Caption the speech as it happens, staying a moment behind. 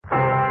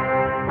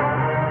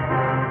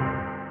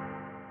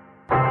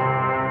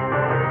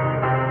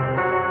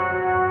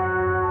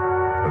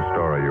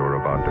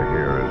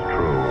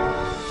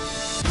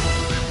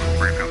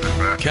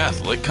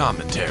Catholic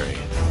commentary.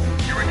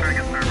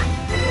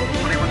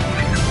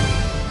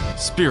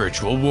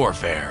 Spiritual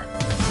warfare.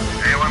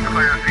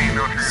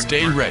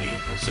 Stay ready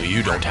so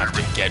you don't have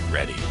to get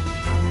ready.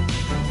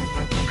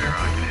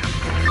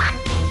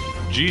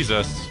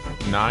 Jesus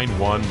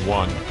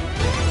 911.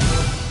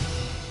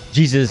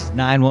 Jesus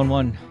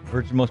 911,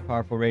 Virgin Most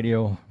Powerful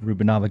Radio,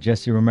 Ruben Nava,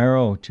 Jesse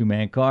Romero,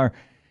 two-man car.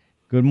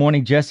 Good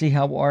morning, Jesse.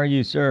 How are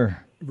you, sir?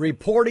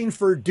 Reporting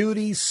for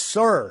duty,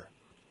 sir.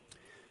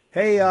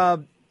 Hey,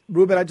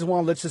 Ruben, I just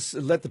want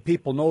to let the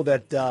people know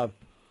that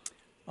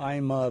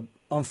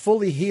I'm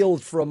fully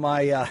healed from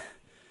my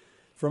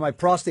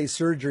prostate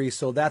surgery.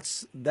 So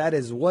that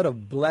is what a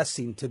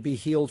blessing to be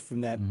healed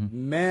from that.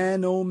 Mm-hmm.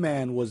 Man, oh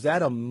man, was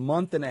that a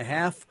month and a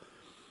half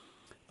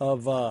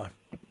of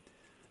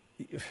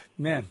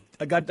man?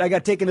 I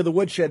got taken to the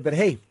woodshed, but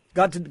hey,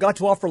 got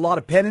to offer a lot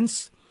of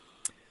penance.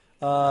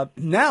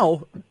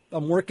 Now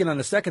I'm working on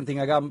a second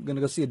thing. I'm going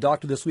to go see a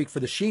doctor this week for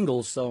the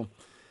shingles. So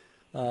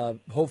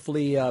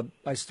hopefully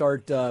I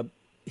start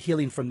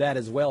healing from that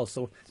as well.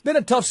 So it's been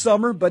a tough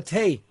summer, but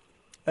hey,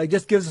 it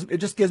just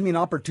gives me an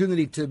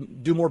opportunity to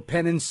do more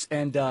penance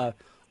and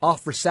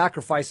offer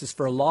sacrifices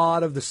for a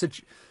lot of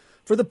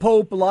for the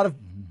Pope, a lot of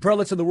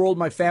prelates in the world,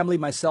 my family,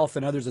 myself,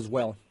 and others as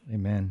well.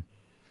 Amen.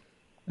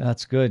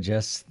 That's good,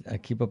 Jess.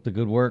 Keep up the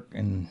good work,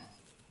 and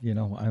we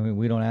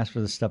don't ask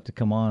for this stuff to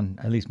come on.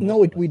 At least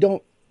no, we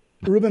don't,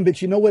 Ruben.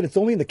 But you know what? It's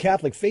only in the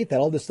Catholic faith that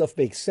all this stuff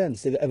makes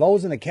sense. If I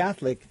wasn't a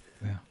Catholic,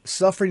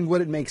 suffering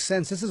wouldn't make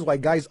sense. This is why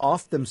guys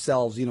off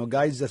themselves.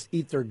 Guys just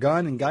eat their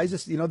gun, and guys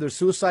just their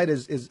suicide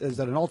is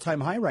at an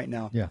all-time high right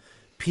now. Yeah.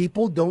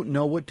 People don't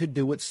know what to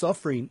do with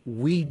suffering.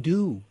 We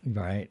do.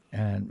 Right.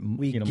 And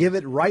we give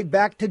it right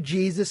back to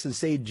Jesus and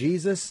say,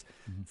 Jesus,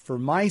 for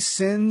my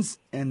sins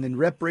and in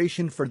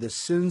reparation for the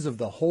sins of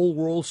the whole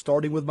world,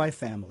 starting with my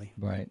family.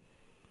 Right.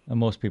 And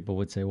most people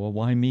would say, well,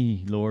 why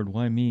me, Lord?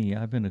 Why me?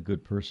 I've been a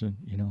good person,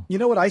 You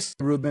know what I say,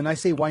 Ruben? I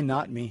say, why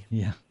not me?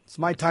 Yeah. It's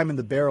my time in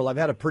the barrel. I've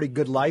had a pretty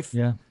good life.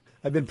 Yeah.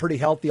 I've been pretty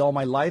healthy all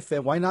my life.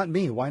 And why not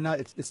me? Why not?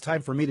 It's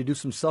time for me to do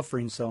some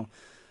suffering. So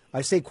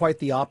I say quite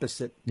the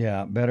opposite.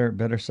 Yeah,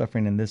 better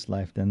suffering in this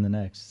life than the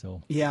next.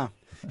 So yeah.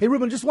 Hey,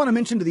 Ruben, just want to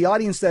mention to the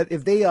audience that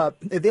if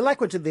they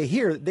like what they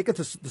hear, they get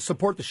to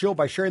support the show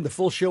by sharing the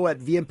full show at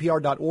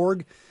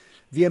vmpr.org.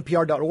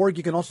 vmpr.org.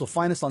 You can also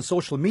find us on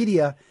social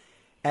media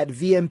at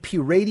VMP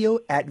Radio,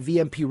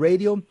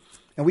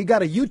 And we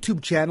got a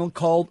YouTube channel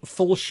called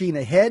Full Sheen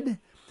Ahead.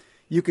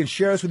 You can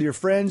share us with your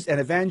friends and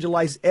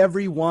evangelize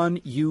everyone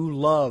you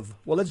love.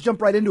 Well, let's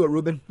jump right into it,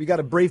 Ruben. We got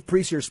a brave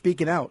priest here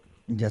speaking out.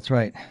 That's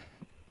right.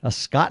 A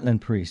Scotland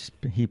priest.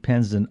 He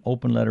pens an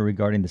open letter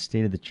regarding the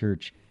state of the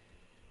church.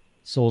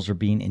 Souls are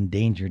being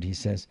endangered, he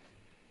says.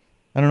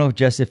 I don't know,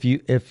 Jess, if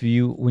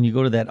you when you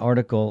go to that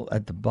article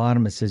at the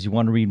bottom, it says you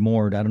want to read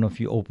more. I don't know if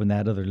you open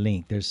that other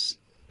link. There's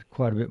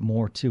quite a bit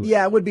more to it.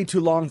 Yeah, it would be too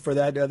long for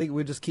that. I think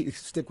we just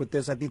stick with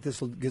this. I think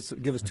this will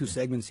give us two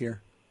segments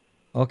here.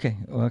 Okay.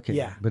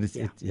 Yeah. But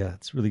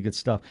it's really good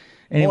stuff.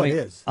 Anyway, it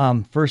is.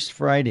 First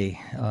Friday,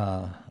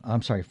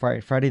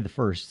 Friday the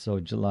 1st, so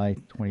July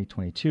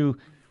 2022,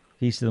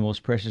 Feast of the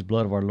Most Precious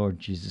Blood of our Lord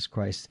Jesus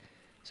Christ.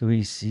 So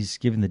he's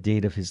given the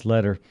date of his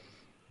letter.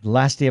 The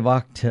last day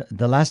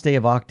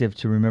of octave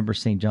to remember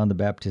St. John the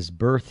Baptist's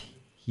birth,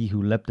 he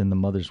who leapt in the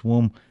mother's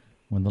womb,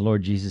 when the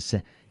Lord Jesus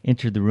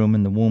entered the room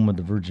in the womb of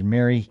the Virgin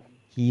Mary,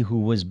 he who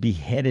was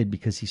beheaded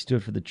because he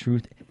stood for the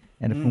truth,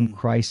 and of whom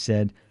Christ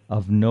said,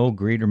 of no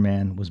greater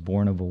man was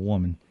born of a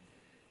woman.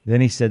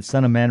 Then he said,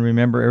 Son of man,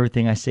 remember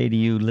everything I say to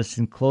you.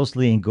 Listen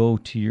closely and go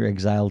to your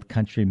exiled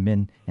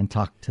countrymen and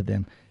talk to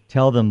them.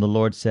 Tell them the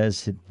Lord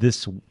says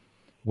this,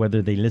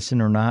 whether they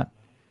listen or not.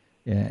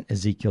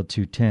 Ezekiel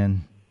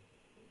 2:10.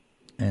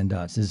 And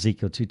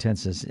Ezekiel 2:10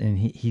 says, and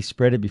he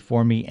spread it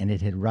before me, and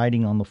it had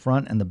writing on the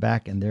front and the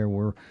back, and there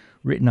were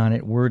written on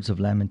it words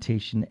of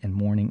lamentation and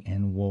mourning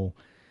and woe.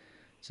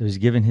 So he's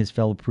giving his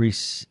fellow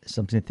priests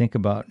something to think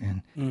about.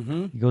 And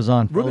he goes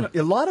on. Ruben,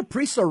 a lot of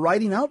priests are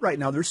writing out right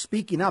now. They're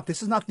speaking out.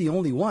 This is not the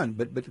only one,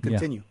 but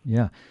continue.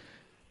 Yeah.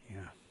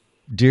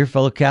 Dear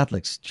fellow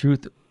Catholics,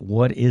 truth,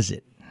 what is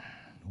it?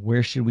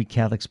 Where should we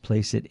Catholics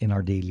place it in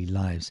our daily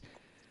lives?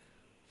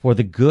 For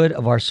the good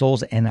of our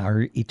souls and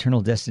our eternal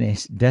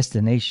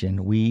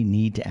destination, we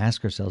need to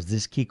ask ourselves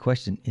this key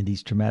question in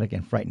these traumatic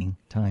and frightening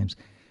times.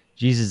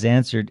 Jesus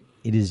answered,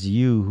 it is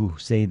you who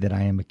say that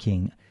I am a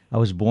king. I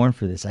was born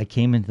for this. I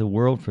came into the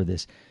world for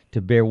this, to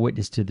bear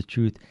witness to the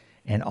truth.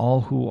 And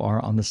all who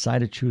are on the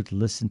side of truth,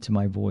 listen to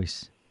my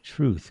voice.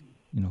 Truth,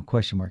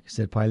 question mark,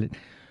 said Pilate.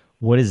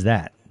 What is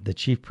that? The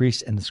chief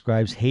priests and the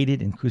scribes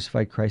hated and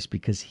crucified Christ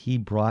because he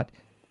brought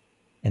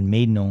and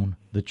made known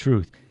the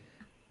truth.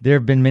 There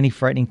have been many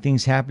frightening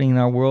things happening in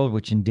our world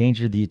which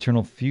endanger the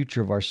eternal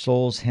future of our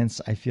souls. Hence,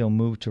 I feel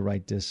moved to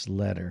write this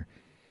letter.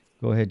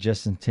 Go ahead,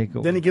 Justin, take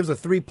over. Then he gives a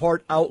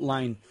 3-part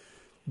outline.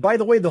 By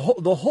the way, the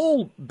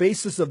whole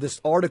basis of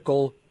this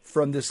article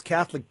from this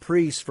Catholic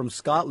priest from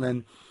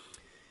Scotland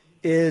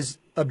is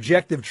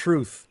objective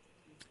truth.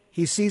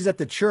 He sees that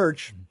the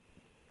church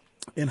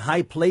in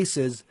high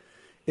places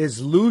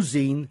is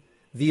losing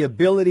the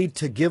ability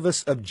to give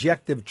us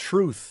objective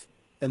truth,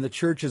 and the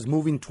church is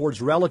moving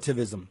towards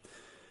relativism.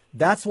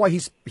 That's why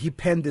he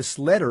penned this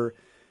letter.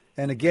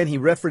 And again, he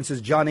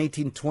references John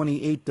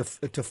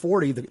 18:28 to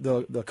 40,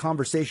 the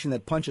conversation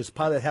that Pontius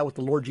Pilate had with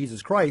the Lord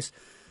Jesus Christ,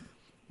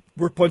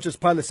 where Pontius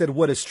Pilate said,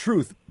 "What is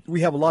truth?"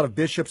 We have a lot of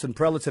bishops and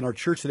prelates in our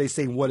church today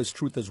saying, "What is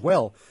truth?" as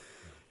well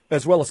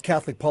as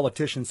Catholic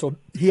politicians. So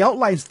he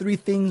outlines three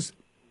things,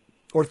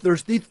 or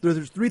there's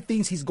three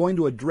things he's going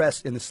to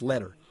address in this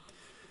letter.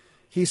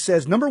 He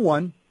says, number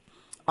one,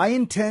 I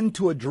intend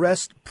to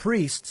address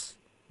priests,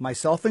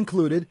 myself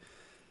included,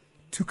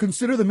 to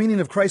consider the meaning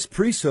of Christ's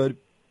priesthood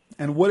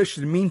and what it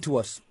should mean to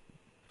us.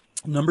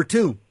 Number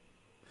two,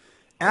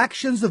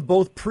 actions of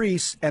both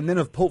priests and then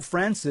of Pope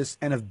Francis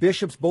and of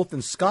bishops both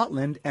in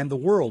Scotland and the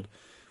world,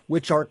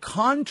 which are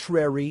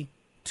contrary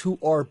to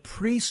our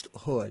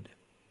priesthood.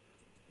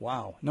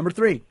 Wow. Number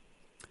three,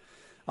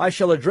 I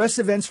shall address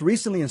events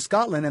recently in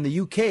Scotland and the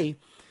UK,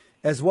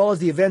 as well as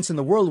the events in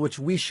the world which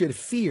we should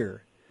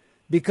fear,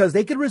 because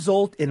they could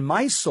result in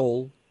my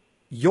soul,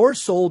 your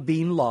soul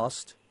being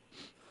lost.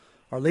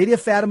 Our Lady of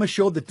Fatima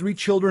showed the three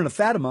children of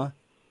Fatima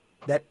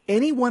that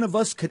any one of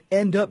us could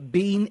end up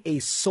being a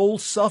soul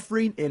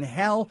suffering in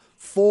hell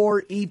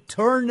for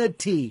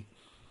eternity.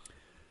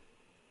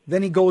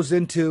 Then he goes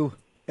into,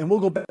 and we'll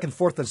go back and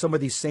forth on some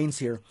of these saints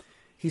here.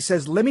 He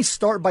says, let me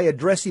start by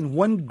addressing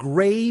one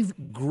grave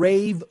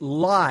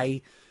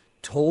lie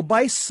told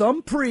by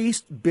some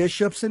priests,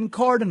 bishops, and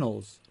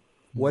cardinals.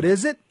 What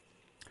is it?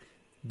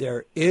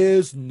 There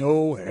is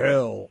no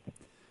hell.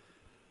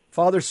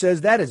 Father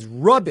says that is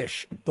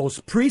rubbish. Those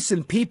priests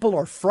and people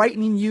are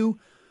frightening you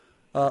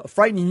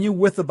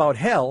with about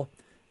hell.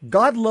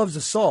 God loves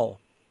us all.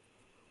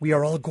 We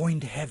are all going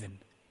to heaven.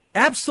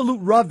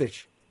 Absolute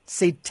rubbish.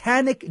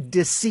 Satanic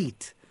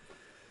deceit.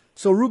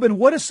 So, Reuben,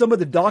 what do some of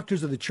the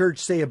doctors of the church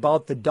say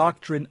about the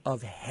doctrine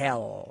of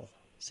hell?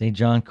 St.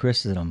 John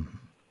Chrysostom.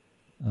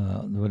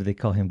 What do they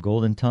call him?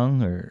 Golden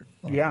tongue? Or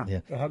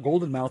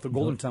golden mouth or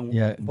golden tongue.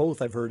 Yeah.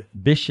 Both, I've heard.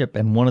 Bishop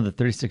and one of the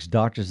 36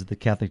 doctors of the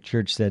Catholic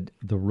Church said,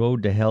 the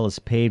road to hell is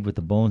paved with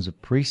the bones of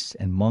priests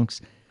and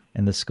monks,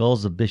 and the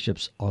skulls of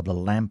bishops are the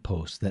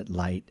lampposts that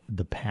light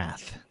the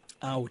path.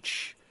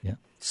 Ouch. Yeah.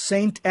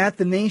 Saint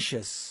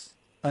Athanasius,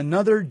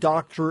 another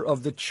doctor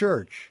of the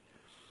church,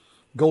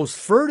 goes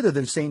further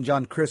than St.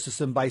 John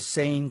Chrysostom by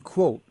saying,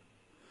 quote,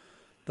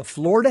 the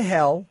floor to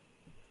hell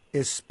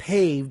is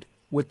paved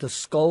with the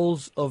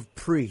skulls of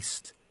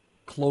priests,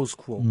 close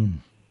quote.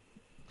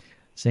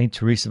 St.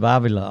 Teresa of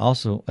Avila,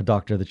 also a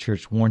doctor of the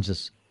church, warns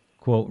us,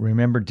 quote,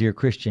 remember, dear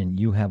Christian,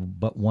 you have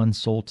but one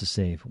soul to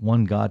save,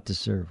 one God to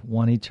serve,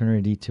 one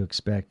eternity to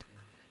expect.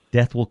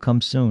 Death will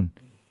come soon,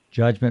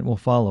 judgment will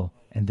follow,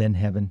 and then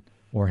heaven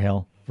or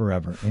hell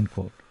forever, end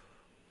quote.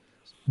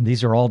 And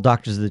these are all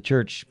doctors of the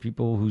church,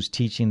 people whose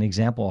teaching and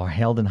example are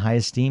held in high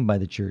esteem by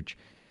the church,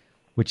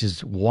 which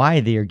is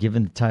why they are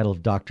given the title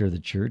of Doctor of the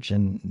Church,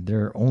 and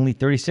there are only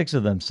 36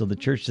 of them, so the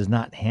church does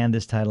not hand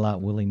this title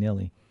out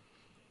willy-nilly.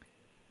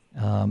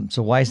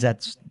 So why is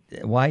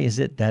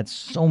it that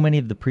so many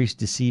of the priests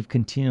deceive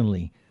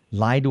continually,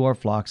 lie to our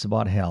flocks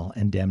about hell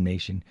and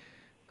damnation?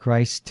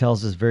 Christ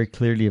tells us very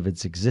clearly of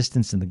its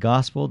existence in the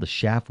gospel. The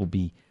shaft will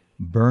be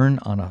burned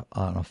on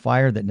a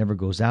fire that never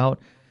goes out.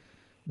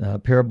 The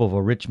parable of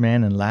a rich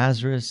man and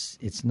Lazarus,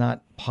 it's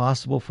not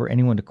possible for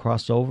anyone to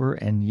cross over,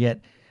 and yet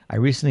I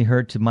recently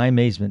heard, to my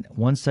amazement,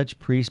 one such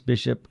priest,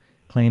 bishop,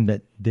 claimed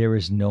that there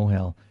is no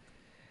hell.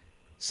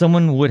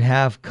 Someone would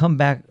have come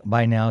back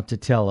by now to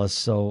tell us,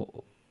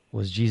 so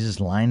was Jesus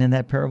lying in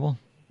that parable?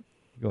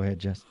 Go ahead,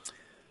 Jess.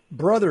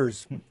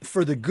 Brothers,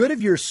 for the good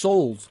of your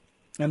souls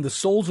and the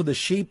souls of the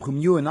sheep whom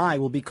you and I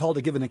will be called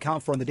to give an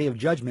account for on the day of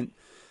judgment,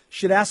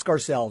 should ask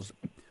ourselves,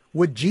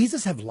 would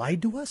Jesus have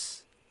lied to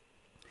us?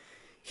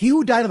 He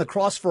who died on the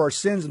cross for our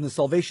sins and the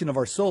salvation of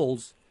our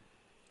souls,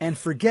 and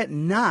forget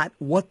not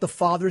what the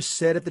Father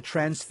said at the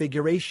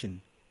Transfiguration.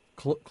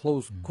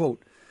 Close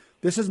quote.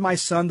 This is my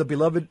Son,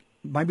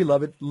 my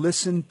beloved,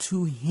 listen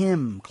to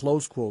him.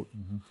 Close quote.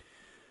 Mm-hmm.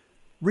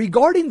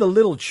 Regarding the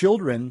little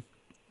children,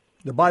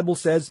 the Bible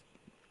says,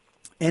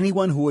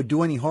 anyone who would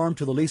do any harm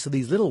to the least of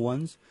these little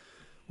ones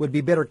would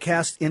be better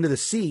cast into the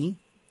sea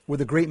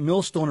with a great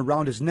millstone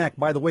around his neck.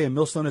 By the way, a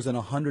millstone is an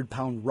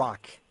 100-pound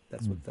rock.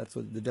 That's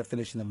what the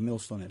definition of a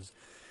millstone is.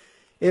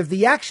 If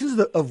the actions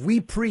of we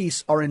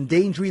priests are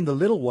endangering the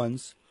little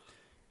ones,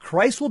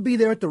 Christ will be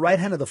there at the right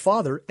hand of the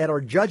Father at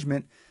our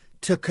judgment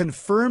to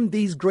confirm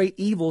these great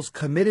evils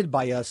committed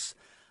by us.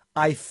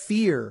 I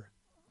fear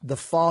the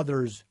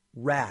Father's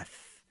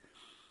wrath.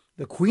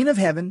 The Queen of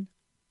Heaven,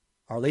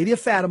 Our Lady of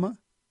Fatima,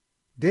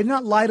 did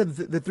not lie to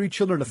the three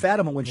children of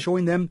Fatima when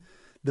showing them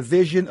the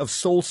vision of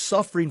soul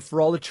suffering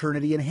for all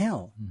eternity in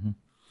hell. Mm-hmm.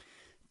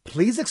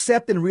 Please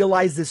accept and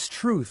realize this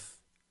truth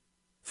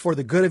for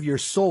the good of your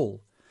soul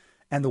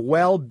and the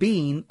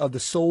well-being of the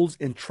souls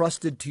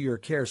entrusted to your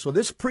care. So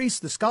this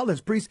priest, the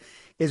Scotland's priest,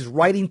 is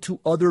writing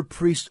to other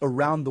priests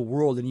around the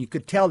world, and you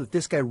could tell that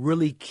this guy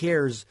really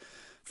cares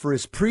for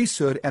his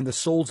priesthood and the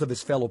souls of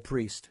his fellow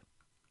priest.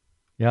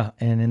 Yeah,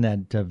 and in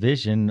that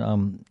vision,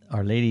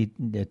 Our Lady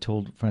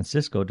told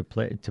Francisco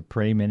to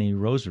pray many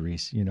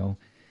rosaries, and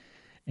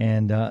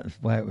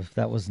if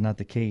that was not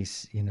the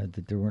case,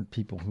 that there weren't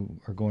people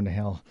who are going to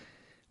hell,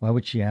 why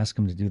would she ask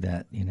him to do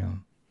that?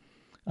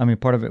 I mean,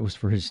 part of it was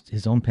for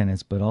his own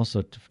penance, but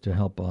also to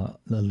help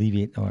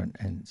alleviate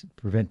and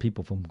prevent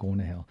people from going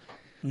to hell.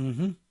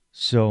 Mm-hmm.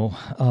 So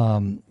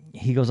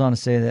he goes on to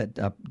say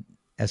that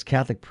as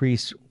Catholic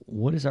priests,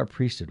 what is our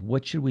priesthood?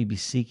 What should we be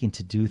seeking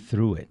to do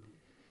through it?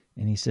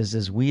 And he says,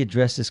 as we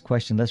address this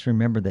question, let's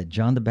remember that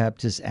John the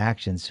Baptist's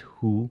actions,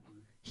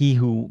 he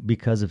who,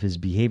 because of his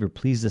behavior,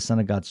 pleased the Son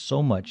of God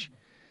so much,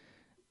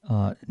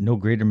 no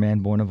greater man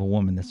born of a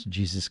woman, that's what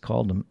Jesus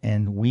called him.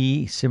 And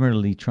we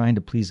similarly trying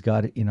to please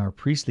God in our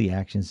priestly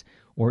actions,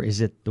 or is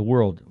it the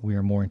world we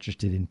are more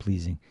interested in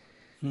pleasing?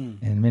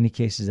 And in many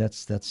cases,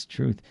 that's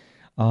truth.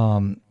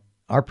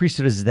 Our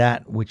priesthood is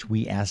that which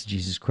we ask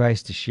Jesus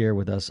Christ to share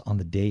with us on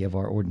the day of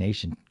our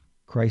ordination.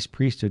 Christ's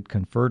priesthood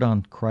conferred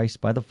on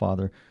Christ by the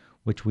Father,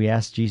 which we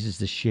ask Jesus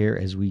to share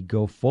as we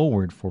go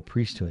forward for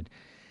priesthood.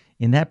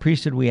 In that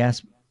priesthood we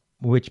ask,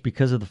 which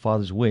because of the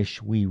Father's wish,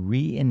 we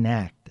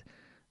reenact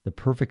the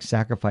perfect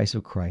sacrifice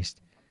of Christ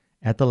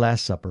at the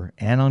Last Supper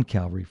and on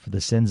Calvary for the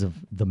sins of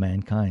the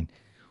mankind.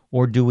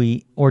 Or do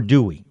we?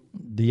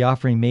 The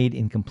offering made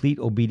in complete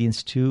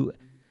obedience to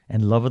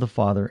and love of the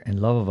Father and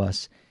love of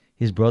us,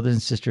 his brothers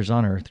and sisters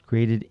on earth,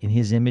 created in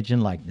his image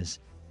and likeness.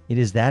 It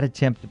is that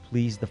attempt to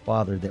please the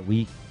Father that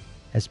we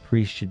as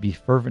priests should be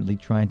fervently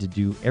trying to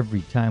do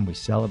every time we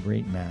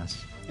celebrate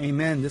Mass.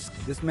 Amen.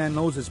 This man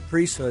knows his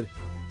priesthood.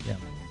 Yeah.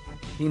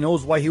 He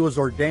knows why he was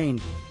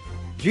ordained.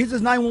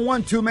 Jesus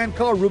 911, two-man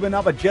caller, Ruben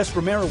Alba, Jess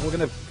Romero. We're going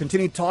to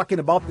continue talking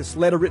about this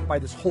letter written by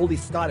this holy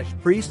Scottish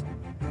priest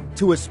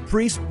to his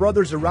priest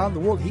brothers around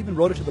the world. He even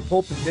wrote it to the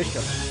Pope and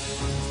Bishop.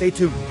 Stay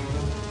tuned.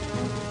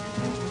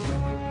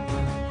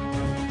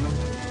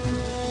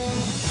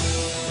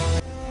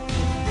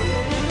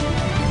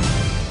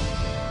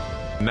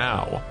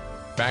 Now,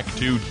 back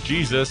to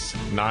Jesus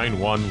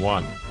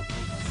 911.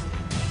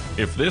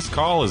 If this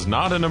call is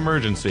not an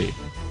emergency,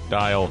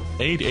 dial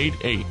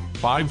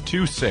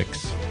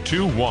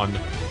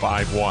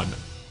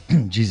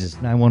 888-526-2151.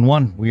 Jesus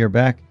 911. We are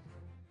back.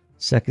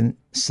 Second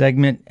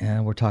segment,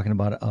 and we're talking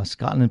about a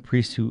Scotland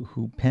priest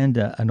who penned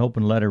an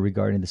open letter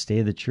regarding the state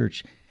of the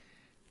church.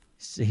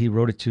 He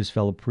wrote it to his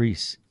fellow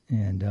priests,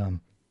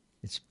 and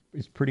it's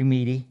pretty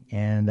meaty.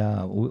 And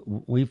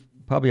we've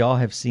probably all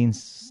have seen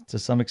to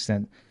some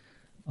extent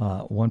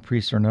one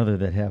priest or another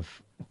that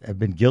have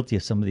been guilty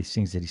of some of these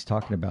things that he's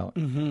talking about.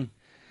 Mm-hmm.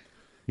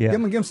 Yeah,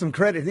 Give him some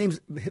credit. His name's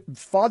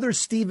Father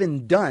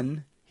Stephen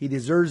Dunn. He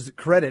deserves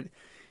credit.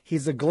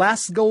 He's a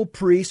Glasgow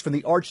priest from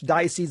the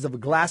Archdiocese of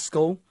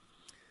Glasgow,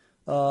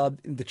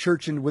 in the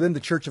church within the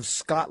Church of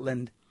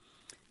Scotland.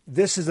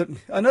 This is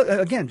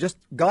again, just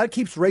God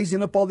keeps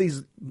raising up all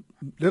these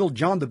little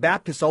John the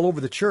Baptists all over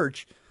the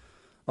church,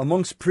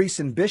 amongst priests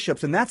and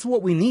bishops, and that's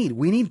what we need.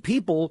 We need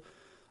people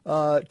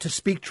to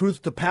speak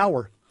truth to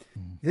power.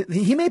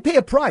 He may pay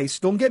a price,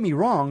 don't get me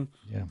wrong,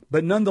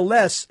 but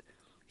nonetheless,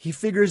 he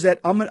figures that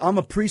I'm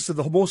a priest of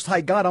the Most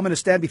High God. I'm going to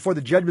stand before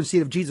the judgment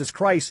seat of Jesus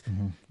Christ.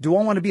 Mm-hmm. Do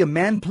I want to be a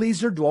man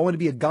pleaser? Do I want to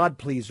be a God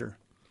pleaser?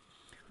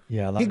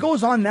 Yeah. He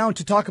goes on now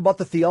to talk about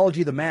the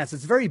theology of the Mass.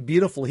 It's very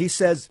beautiful. He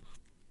says,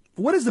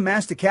 what is the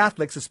Mass to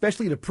Catholics,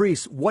 especially to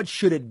priests? What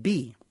should it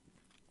be?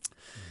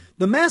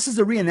 The Mass is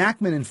a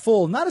reenactment in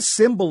full, not a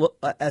symbol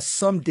as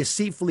some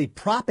deceitfully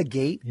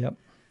propagate,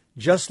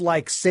 just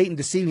like Satan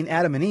deceiving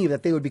Adam and Eve,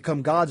 that they would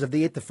become gods if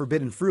they ate the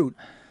forbidden fruit.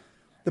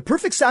 The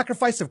perfect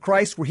sacrifice of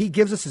Christ, where he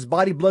gives us his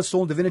body, blood,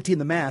 soul, and divinity in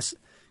the Mass,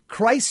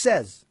 Christ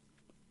says,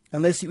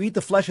 unless you eat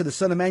the flesh of the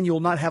Son of Man, you will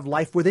not have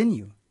life within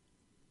you.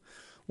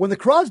 When the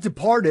crowds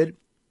departed,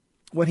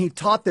 when he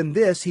taught them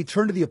this, he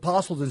turned to the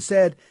apostles and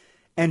said,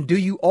 and do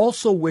you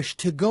also wish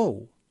to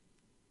go?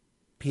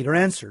 Peter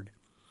answered,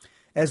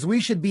 as we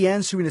should be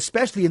answering,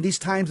 especially in these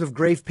times of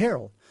grave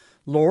peril,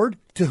 Lord,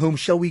 to whom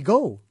shall we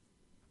go?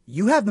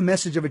 You have the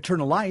message of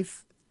eternal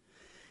life.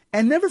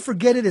 And never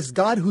forget it is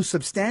God who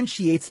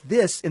substantiates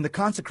this in the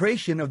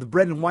consecration of the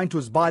bread and wine to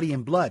his body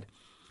and blood.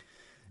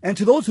 And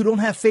to those who don't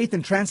have faith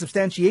in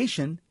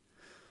transubstantiation,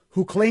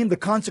 who claim the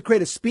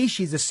consecrated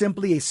species is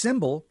simply a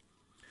symbol,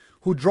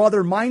 who draw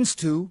their minds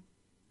to,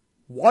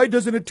 why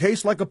doesn't it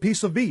taste like a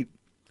piece of meat?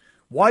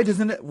 Why does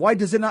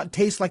it not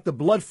taste like the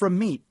blood from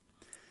meat?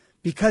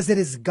 Because it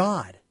is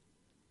God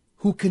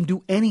who can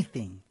do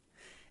anything.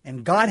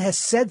 And God has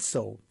said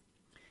so.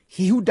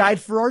 He who died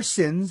for our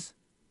sins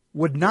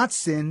would not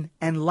sin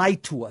and lie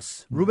to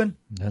us. Ruben?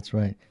 That's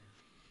right.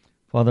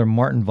 Father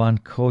Martin von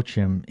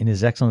Kochim, in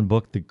his excellent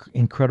book, The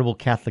Incredible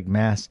Catholic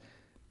Mass,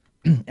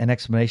 an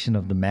explanation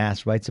of the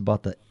Mass, writes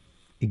about the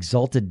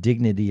exalted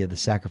dignity of the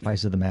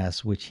sacrifice of the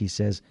Mass, which he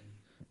says,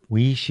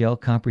 we shall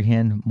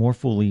comprehend more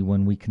fully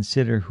when we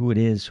consider who it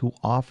is who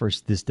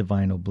offers this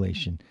divine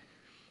oblation,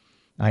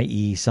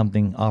 i.e.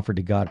 something offered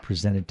to God,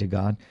 presented to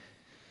God.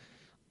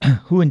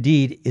 Who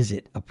indeed is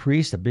it? A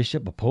priest, a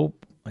bishop, a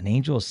pope, an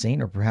angel, a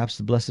saint, or perhaps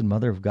the Blessed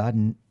Mother of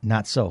God?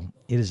 Not so.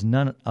 It is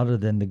none other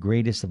than the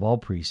greatest of all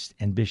priests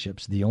and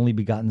bishops, the only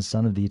begotten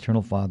Son of the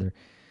eternal Father,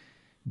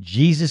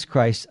 Jesus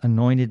Christ,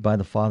 anointed by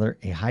the Father,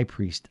 a high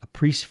priest, a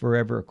priest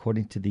forever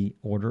according to the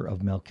order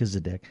of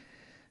Melchizedek.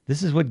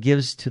 This is what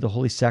gives to the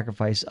holy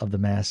sacrifice of the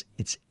Mass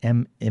its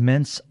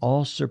immense,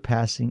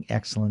 all-surpassing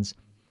excellence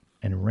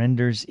and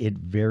renders it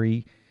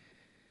very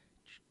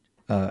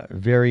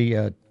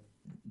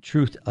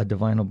truth a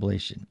divine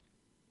oblation.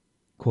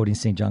 Quoting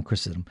St. John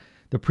Chrysostom,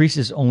 the priest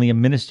is only a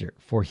minister,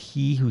 for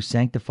he who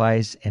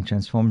sanctifies and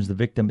transforms the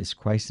victim is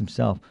Christ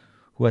himself,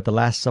 who at the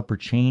Last Supper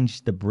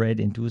changed the bread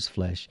into his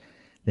flesh,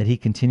 that he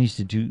continues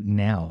to do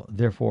now.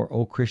 Therefore,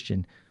 O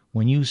Christian,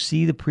 when you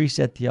see the priest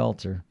at the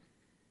altar,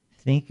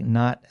 think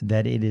not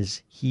that it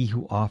is he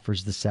who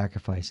offers the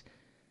sacrifice,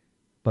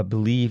 but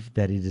believe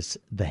that it is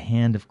the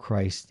hand of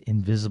Christ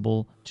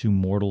invisible to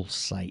mortal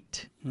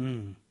sight.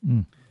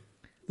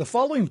 The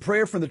following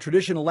prayer from the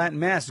traditional Latin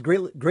Mass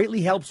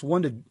greatly helps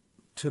one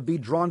to be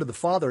drawn to the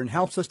Father and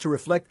helps us to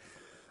reflect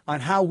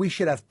on how we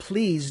should have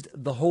pleased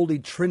the Holy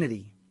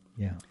Trinity.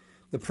 Yeah.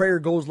 The prayer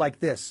goes like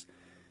this.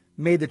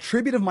 May the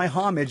tribute of my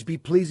homage be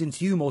pleasing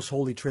to you, most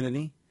Holy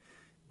Trinity.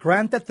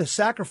 Grant that the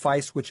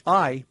sacrifice which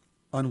I,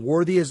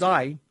 unworthy as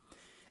I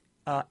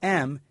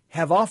am,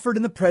 have offered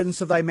in the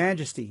presence of thy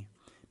majesty,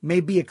 may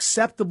be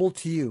acceptable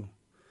to you.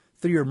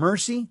 Through your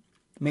mercy,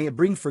 may it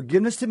bring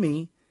forgiveness to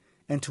me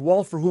and to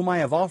all for whom I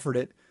have offered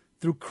it,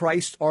 through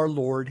Christ our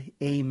Lord.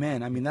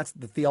 Amen. I mean, that's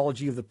the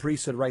theology of the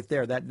priesthood right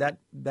there. That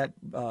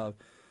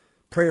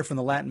prayer from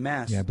the Latin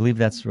Mass. Yeah, I believe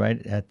that's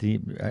right at the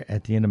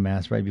end of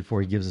Mass, right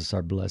before he gives us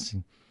our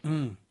blessing.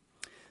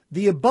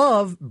 The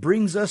above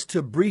brings us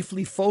to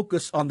briefly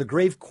focus on the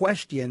grave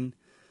question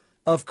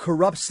of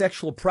corrupt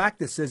sexual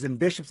practices and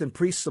bishops and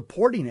priests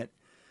supporting it.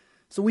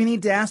 So we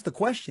need to ask the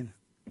question,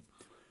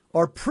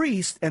 are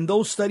priests and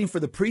those studying for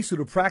the priesthood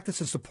who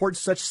practice and support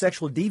such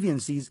sexual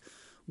deviancies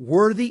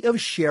worthy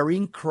of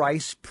sharing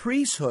Christ's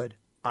priesthood?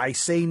 I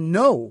say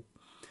no.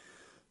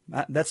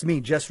 That's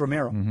me, Jess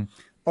Romero.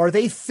 Are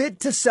they fit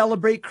to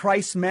celebrate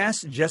Christ's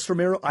Mass? Jess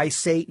Romero, I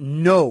say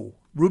no.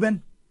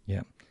 Ruben?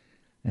 Yeah.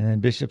 And then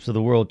bishops of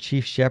the world,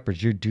 chief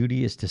shepherds, your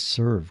duty is to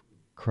serve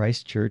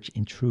Christ's church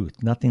in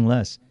truth, nothing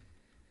less.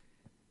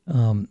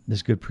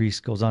 This good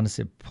priest goes on to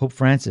say, Pope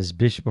Francis,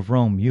 Bishop of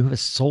Rome, you have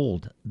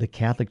sold the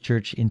Catholic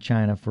Church in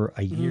China for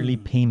a yearly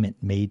payment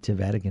made to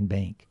Vatican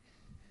Bank,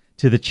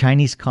 to the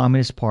Chinese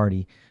Communist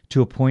Party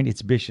to appoint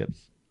its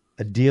bishops,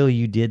 a deal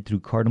you did through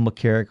Cardinal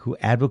McCarrick, who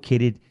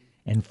advocated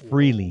and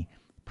freely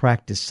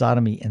practiced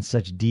sodomy and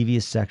such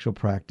devious sexual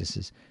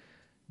practices,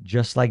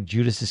 just like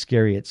Judas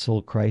Iscariot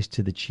sold Christ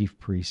to the chief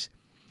priests.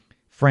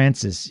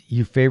 Francis,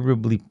 you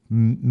favorably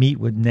meet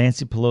with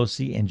Nancy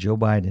Pelosi and Joe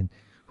Biden,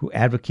 who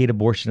advocate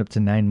abortion up to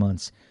 9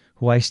 months,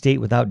 who I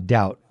state without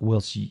doubt,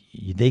 whilst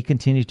they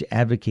continue to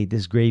advocate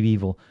this grave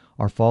evil,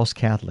 are false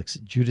Catholics,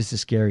 Judas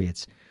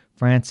Iscariots.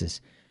 Francis,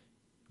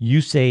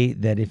 you say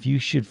that if you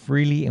should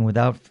freely and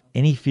without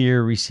any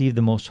fear receive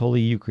the most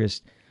holy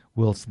Eucharist,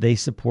 whilst they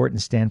support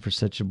and stand for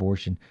such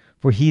abortion.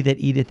 For he that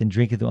eateth and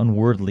drinketh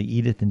unworthily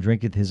eateth and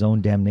drinketh his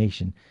own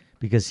damnation,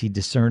 because he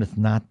discerneth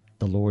not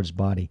the Lord's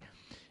body.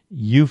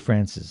 You,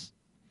 Francis,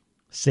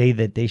 say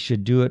that they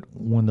should do it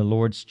when the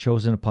Lord's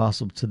chosen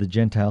apostle to the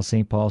Gentiles,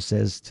 St. Paul,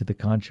 says to the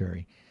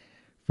contrary.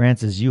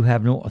 Francis, you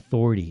have no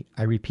authority.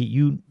 I repeat,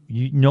 you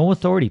no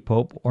authority,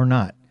 Pope or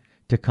not,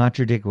 to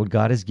contradict what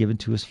God has given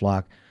to his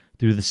flock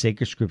through the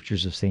sacred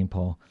scriptures of St.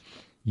 Paul.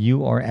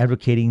 You are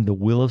advocating the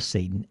will of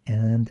Satan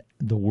and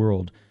the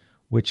world,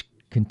 which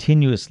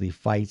continuously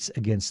fights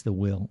against the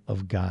will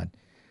of God.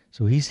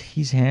 So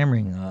he's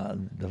hammering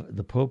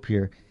the Pope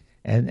here,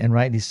 and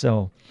rightly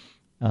so.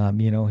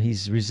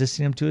 He's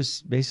resisting him to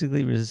his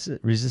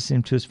resisting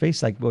him to his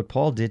face, like what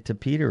Paul did to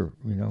Peter.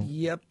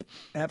 Yep,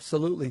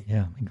 absolutely.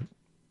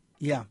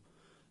 Yeah.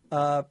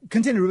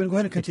 Continue, Ruben. Go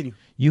ahead and continue.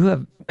 You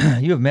have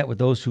met with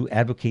those who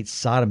advocate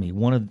sodomy,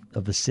 one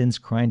of the sins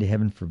crying to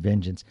heaven for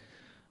vengeance.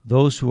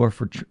 Those who are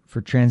for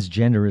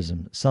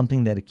transgenderism,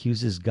 something that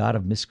accuses God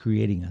of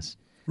miscreating us.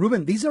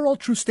 Ruben, these are all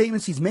true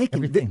statements he's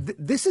making.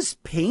 This is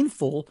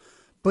painful,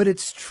 but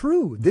it's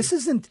true. This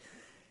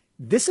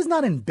is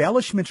not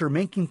embellishment or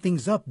making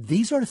things up.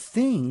 These are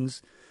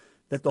things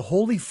that the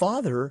Holy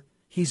Father,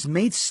 he's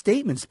made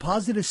statements,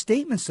 positive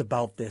statements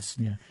about this.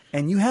 Yeah.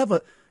 And you have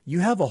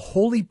a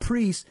holy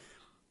priest.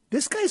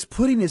 This guy's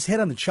putting his head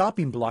on the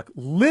chopping block.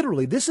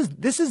 Literally,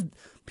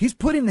 he's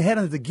putting the head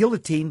on the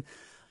guillotine.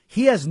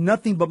 He has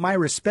nothing but my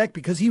respect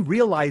because he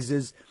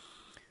realizes,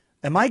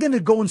 am I going to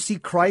go and see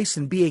Christ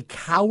and be a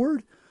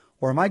coward?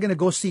 Or am I going to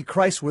go see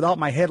Christ without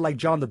my head like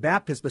John the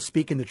Baptist, but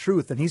speaking the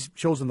truth? And he's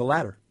chosen the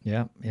latter.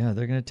 Yeah.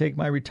 They're going to take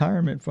my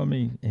retirement from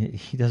me.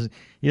 He doesn't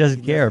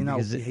care.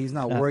 He's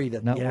not worried.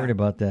 Worried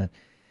about that.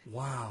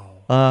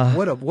 Wow.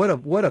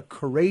 What a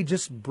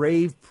courageous,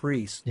 brave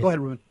priest. Yeah. Go ahead,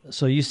 Ruben.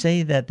 So you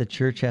say that the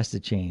church has to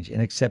change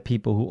and accept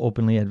people who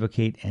openly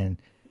advocate and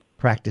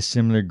practice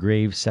similar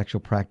grave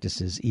sexual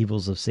practices,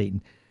 evils of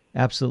Satan.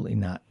 Absolutely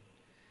not.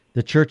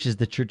 The church is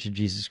the Church of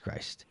Jesus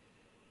Christ.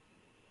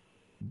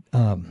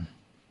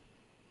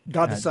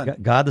 God the Son.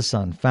 God the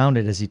Son,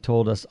 founded, as he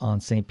told us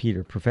on St.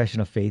 Peter, profession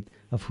of faith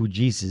of who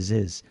Jesus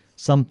is,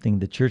 something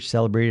the church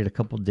celebrated a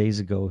couple of days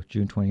ago,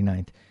 June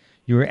 29th.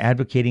 You are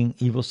advocating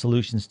evil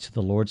solutions to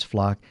the Lord's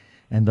flock,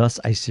 and thus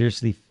I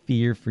seriously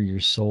fear for your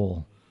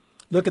soul.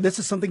 Look, this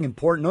is something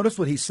important. Notice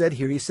what he said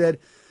here. He said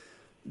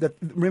that,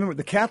 remember,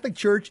 the Catholic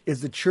Church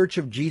is the Church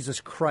of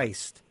Jesus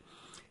Christ.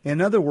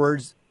 In other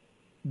words,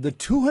 the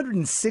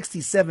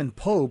 267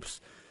 popes,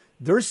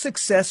 they're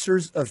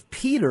successors of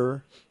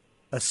Peter,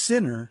 a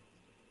sinner.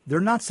 They're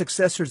not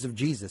successors of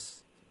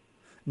Jesus.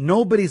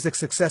 Nobody's a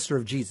successor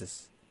of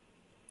Jesus.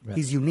 Right.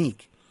 He's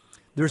unique.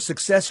 They're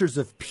successors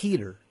of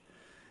Peter.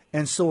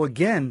 And so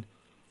again,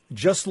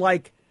 just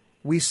like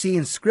we see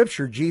in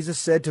Scripture, Jesus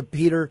said to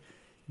Peter,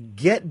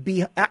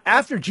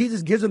 after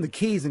Jesus gives him the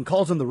keys and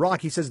calls him the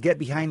rock, he says, "Get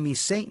behind me,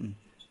 Satan."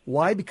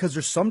 Why? Because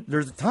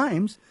there's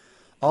times,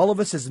 all of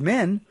us as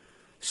men,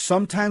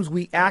 sometimes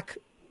we act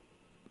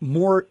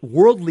more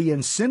worldly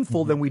and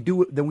sinful than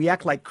we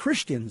act like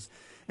Christians.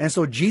 And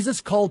so Jesus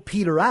called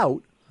Peter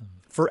out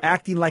for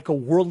acting like a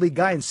worldly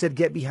guy and said,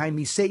 "Get behind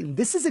me, Satan."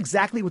 This is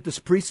exactly what this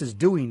priest is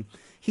doing.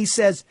 He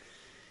says,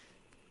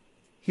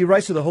 he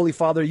writes to the Holy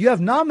Father, "You have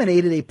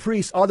nominated a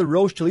priest, Father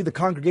Roche, to lead the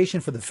congregation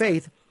for the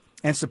faith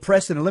and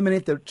suppress and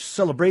eliminate the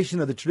celebration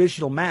of the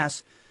traditional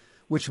Mass,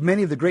 which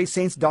many of the great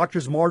saints,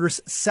 doctors,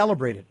 martyrs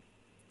celebrated.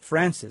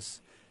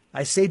 Francis,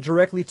 I say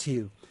directly to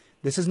you,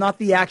 this is not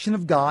the action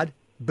of God,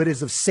 but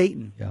is of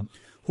Satan,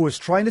 who is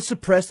trying to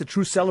suppress the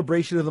true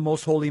celebration of the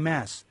Most Holy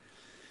Mass.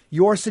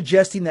 You are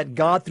suggesting that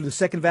God, through the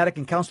Second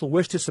Vatican Council,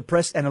 wished to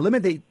suppress and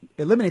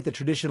eliminate the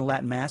traditional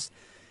Latin Mass,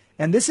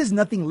 and this is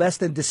nothing less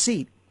than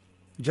deceit,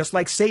 just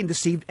like Satan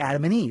deceived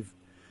Adam and Eve.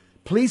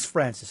 Please,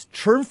 Francis,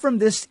 turn from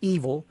this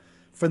evil,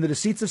 from the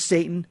deceits of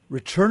Satan,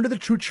 return to the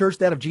true church,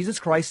 that of Jesus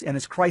Christ, and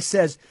as Christ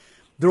says,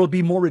 there will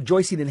be more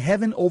rejoicing in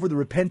heaven over the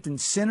repentant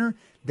sinner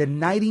than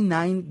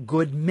 99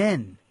 good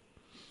men."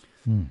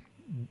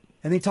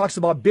 And he talks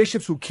about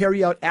bishops who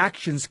carry out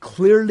actions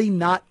clearly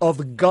not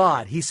of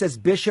God. He says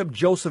Bishop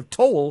Joseph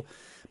Towell,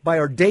 by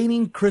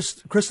ordaining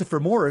Christopher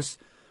Morris,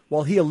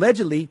 while he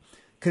allegedly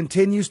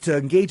continues to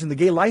engage in the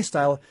gay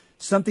lifestyle,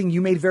 something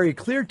you made very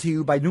clear to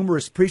you by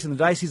numerous priests in the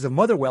Diocese of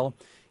Motherwell,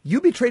 you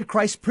betrayed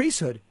Christ's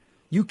priesthood.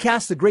 You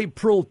cast the great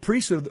pearl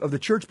priesthood of the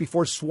church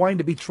before swine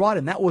to be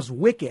trodden. That was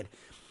wicked.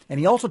 And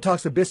he also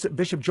talks to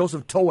Bishop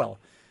Joseph Towell.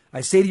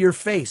 I say to your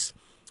face,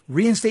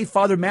 reinstate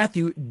Father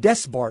Matthew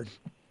Despard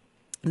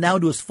now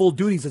to his full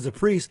duties as a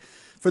priest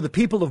for the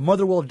people of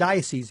Motherwell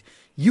Diocese.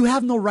 You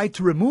have no right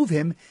to remove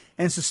him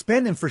and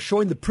suspend him for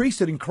showing the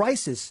priesthood in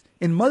crisis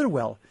in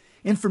Motherwell,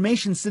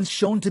 information since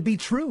shown to be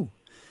true.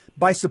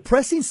 By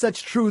suppressing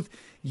such truth,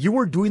 you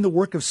are doing the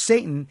work of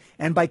Satan,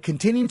 and by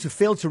continuing to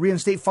fail to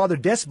reinstate Father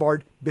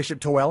Despard, Bishop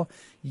Towell,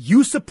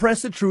 you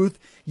suppress the truth.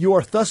 You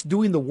are thus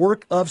doing the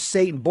work of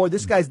Satan. Boy,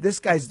 this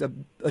guy's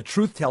a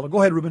truth teller. Go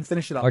ahead, Ruben,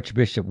 finish it up.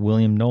 Archbishop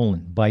William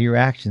Nolan, by your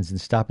actions in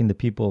stopping the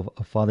people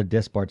of Father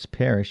Despard's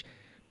parish,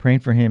 praying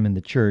for him in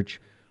the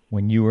church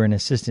when you were an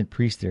assistant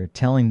priest there,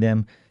 telling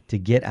them to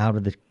get out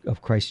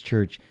of Christ's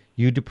church,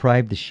 you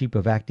deprived the sheep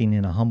of acting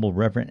in a humble,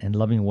 reverent, and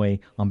loving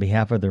way on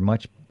behalf of their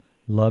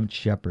much-loved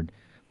shepherd,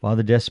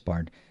 Father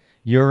Despard.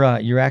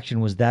 Your action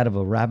was that of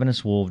a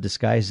ravenous wolf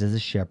disguised as a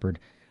shepherd.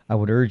 I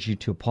would urge you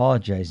to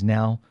apologize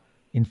now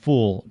in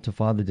full to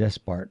Father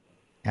Despard,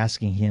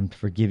 asking him to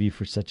forgive you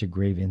for such a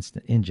grave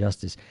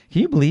injustice.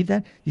 Can you believe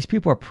that? These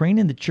people are praying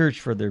in the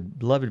church for their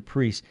beloved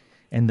priest,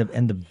 and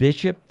the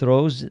bishop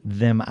throws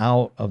them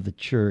out of the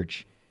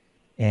church,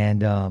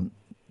 and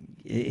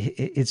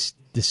it's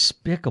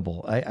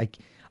despicable.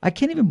 I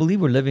can't even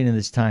believe we're living in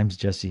these times,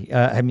 Jesse.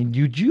 I mean,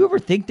 did you ever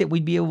think that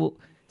we'd be able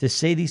to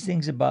say these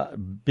things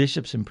about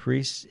bishops and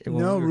priests?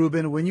 No,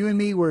 Ruben. When you and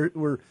me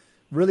were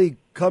really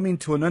coming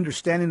to an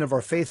understanding of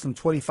our faith some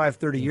 25,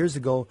 30 years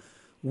ago,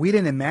 we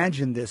didn't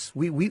imagine this.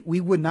 We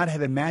would not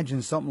have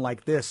imagined something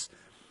like this.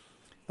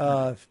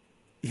 Yeah.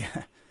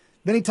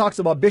 Then he talks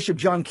about Bishop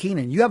John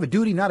Keenan. You have a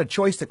duty, not a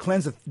choice, to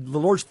cleanse the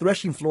Lord's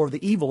threshing floor of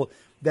the evil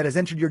that has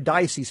entered your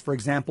diocese. For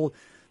example,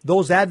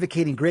 those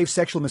advocating grave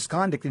sexual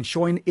misconduct and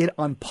showing it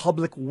on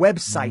public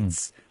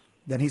websites.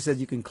 Then he says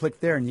you can click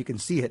there and you can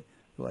see it.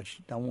 Well,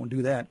 I won't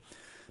do that.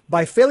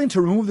 By failing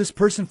to remove this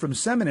person from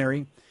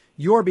seminary,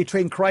 you are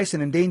betraying Christ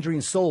and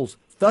endangering souls.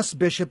 Thus,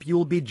 Bishop, you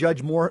will be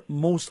judged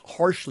most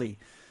harshly.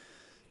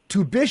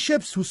 To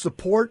bishops who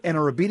support and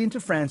are obedient to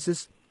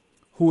Francis,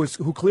 who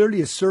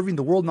clearly is serving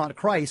the world, not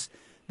Christ,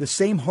 the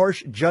same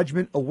harsh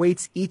judgment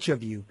awaits each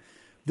of you.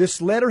 This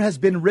letter has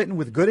been written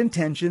with good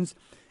intentions,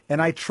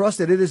 and I trust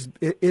that it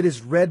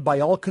is read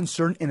by all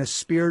concerned in a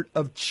spirit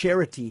of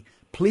charity.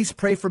 Please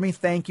pray for me.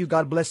 Thank you.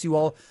 God bless you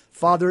all.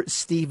 Father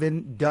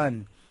Stephen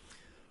Dunn.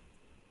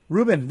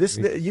 Ruben,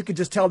 you could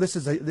just tell this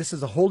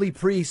is a holy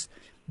priest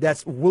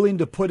that's willing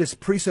to put his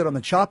priesthood on the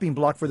chopping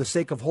block for the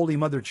sake of Holy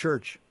Mother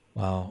Church.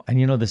 Wow.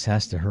 And this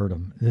has to hurt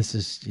him. This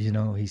is,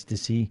 he's to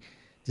see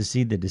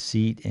the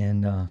deceit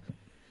and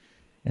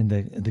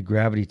the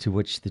gravity to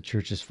which the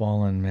church has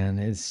fallen, man.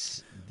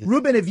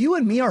 Reuben, if you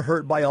and me are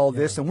hurt by all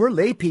this, and we're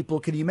lay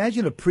people, can you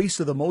imagine a priest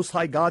of the Most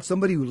High God,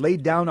 somebody who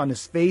laid down on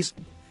his face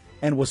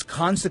and was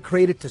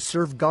consecrated to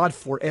serve God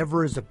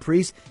forever as a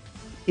priest?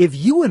 If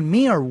you and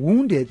me are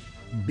wounded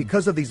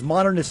because of these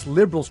modernist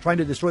liberals trying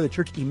to destroy the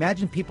church,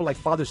 imagine people like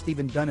Father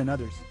Stephen Dunn and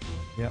others.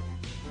 Yep.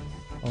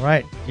 All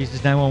right,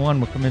 Jesus 911,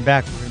 we're coming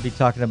back. We're going to be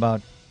talking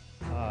about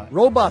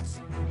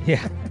robots.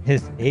 Yeah,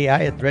 is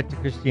AI a threat to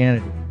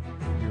Christianity?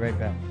 Be right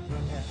back.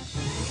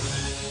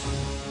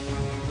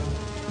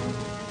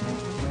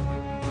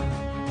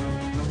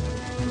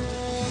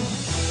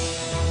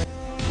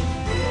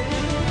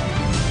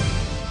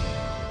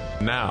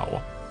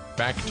 Now,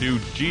 back to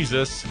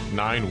Jesus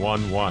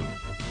 911.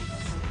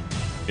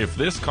 If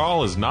this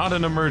call is not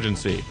an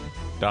emergency,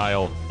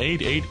 dial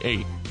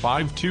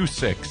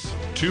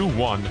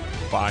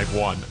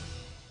 888-526-2151.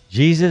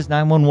 Jesus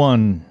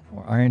 911.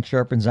 Iron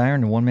sharpens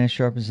iron, and one man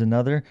sharpens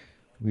another.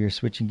 We are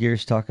switching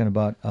gears, talking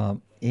about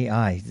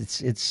AI.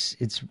 It's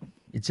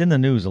in the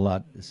news a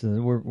lot. So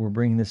we're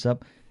bringing this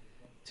up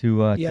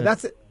to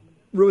that's it.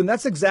 Ruben,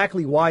 that's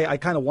exactly why I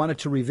kind of wanted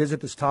to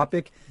revisit this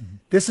topic. Mm-hmm.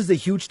 This is a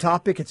huge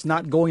topic. It's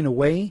not going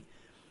away.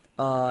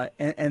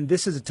 And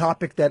this is a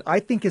topic that I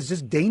think is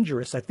just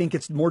dangerous. I think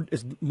it's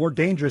more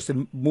dangerous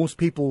than most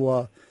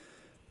people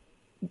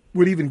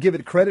would even give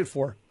it credit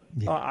for.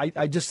 Yeah.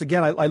 I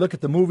look at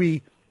the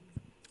movie,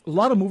 a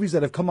lot of movies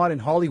that have come out in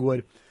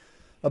Hollywood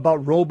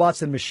about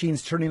robots and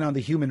machines turning on the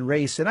human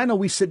race. And I know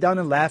we sit down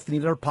and laugh and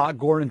eat our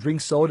popcorn and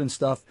drink soda and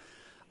stuff.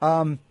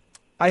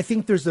 I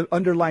think there's an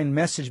underlying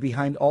message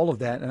behind all of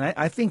that. And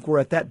I think we're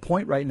at that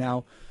point right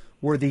now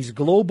where these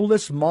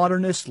globalist,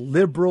 modernist,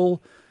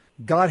 liberal,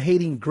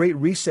 God-hating, great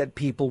reset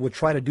people would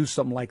try to do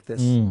something like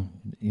this. You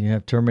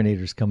have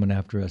Terminators coming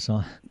after us,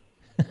 huh?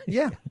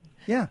 Yeah.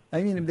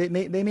 I mean, they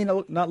may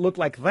not look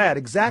like that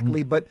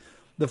exactly, but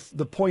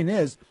the point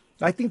is,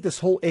 I think this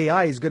whole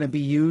AI is going to be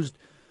used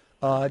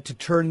to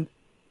turn,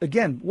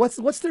 again,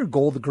 what's their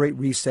goal, the Great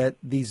Reset,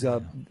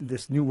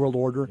 this New World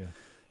Order? Yeah.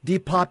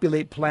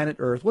 Depopulate planet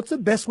Earth. What's the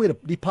best way to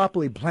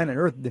depopulate planet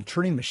Earth than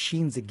turning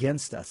machines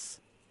against us?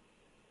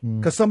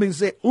 Because somebody will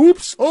say,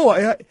 oops,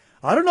 I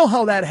don't know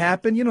how that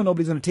happened.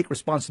 Nobody's going to take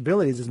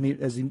responsibilities as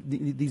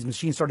these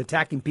machines start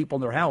attacking people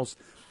in their house.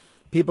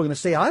 People are going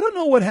to say, I don't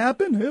know what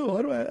happened.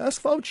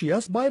 Ask Fauci,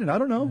 ask Biden. I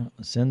don't know.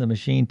 Send the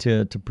machine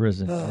to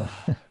prison.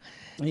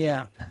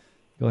 Yeah.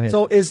 Go ahead.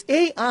 So is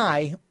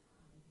AI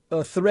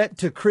a threat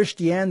to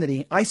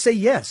Christianity? I say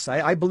yes.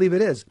 I believe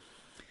it is.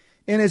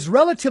 In his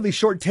relatively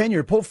short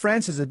tenure, Pope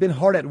Francis has been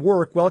hard at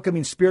work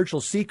welcoming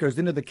spiritual seekers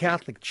into the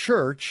Catholic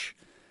Church.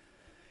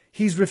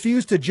 He's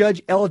refused to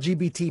judge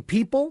LGBT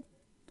people.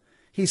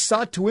 He's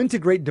sought to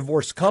integrate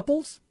divorced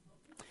couples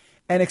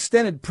and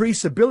extended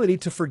priests' ability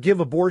to forgive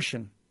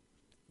abortion.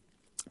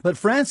 But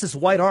Francis'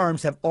 white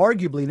arms have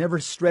arguably never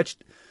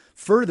stretched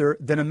further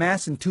than a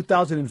mass in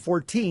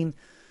 2014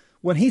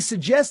 when he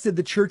suggested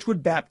the church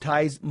would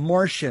baptize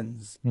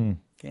Martians.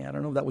 Okay, I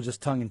don't know if that was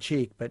just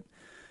tongue-in-cheek, but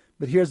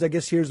here's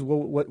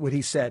what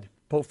he said.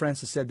 Pope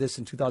Francis said this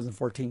in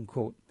 2014,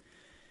 quote,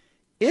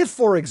 "If,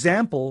 for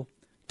example,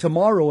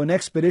 tomorrow an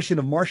expedition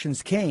of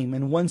Martians came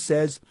and one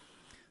says,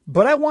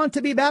 'But I want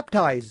to be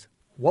baptized,'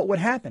 what would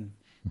happen?"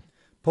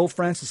 Pope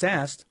Francis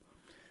asked,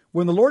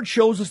 "When the Lord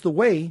shows us the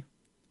way,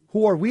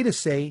 who are we to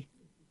say,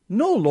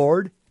 'No,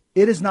 Lord,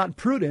 it is not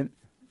prudent.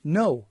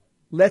 No,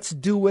 let's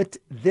do it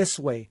this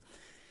way'?"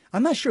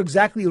 I'm not sure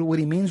exactly what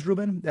he means,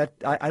 Ruben.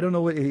 I don't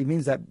know what he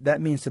means.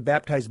 That means to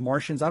baptize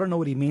Martians. I don't know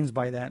what he means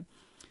by that.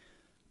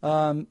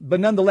 But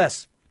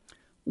nonetheless,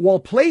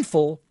 while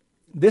playful,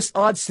 this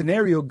odd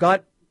scenario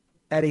got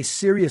at a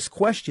serious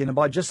question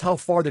about just how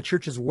far the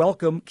church's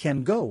welcome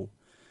can go.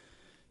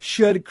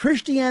 Should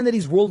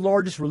Christianity's world's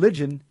largest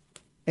religion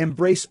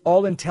embrace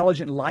all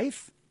intelligent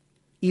life,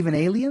 even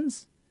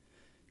aliens?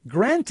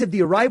 Granted,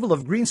 the arrival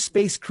of green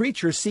space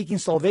creatures seeking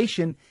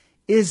salvation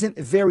isn't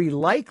very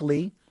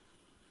likely,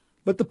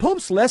 but the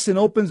Pope's lesson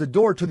opens the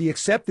door to the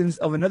acceptance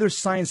of another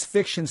science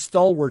fiction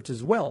stalwart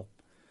as well,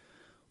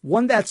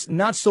 one that's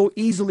not so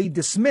easily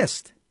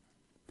dismissed,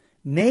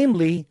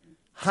 namely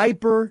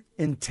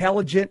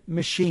hyper-intelligent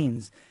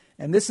machines.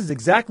 And this is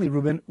exactly,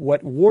 Ruben,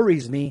 what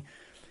worries me.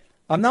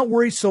 I'm not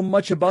worried so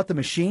much about the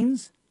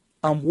machines.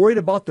 I'm worried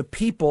about the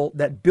people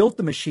that built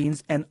the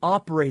machines and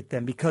operate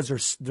them,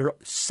 because they're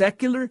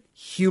secular,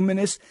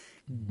 humanist,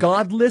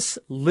 godless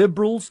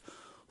liberals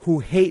who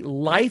hate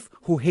life,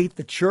 who hate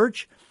the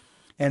church.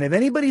 And if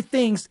anybody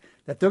thinks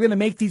that they're going to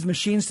make these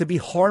machines to be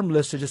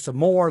harmless, or just to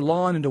mow our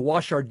lawn and to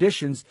wash our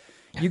dishes,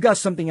 you got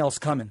something else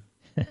coming.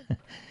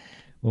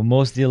 Well,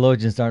 most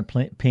theologians aren't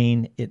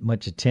paying it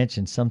much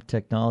attention. Some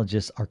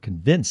technologists are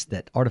convinced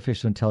that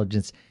artificial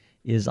intelligence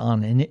is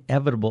on an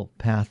inevitable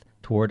path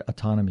toward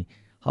autonomy.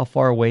 How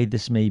far away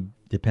this may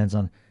depends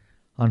on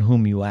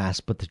whom you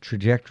ask, but the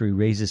trajectory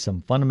raises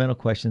some fundamental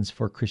questions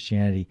for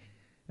Christianity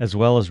as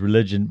well as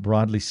religion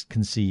broadly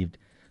conceived.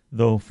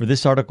 Though for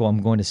this article,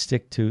 I'm going to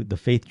stick to the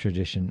faith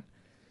tradition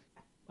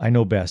I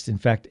know best. In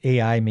fact,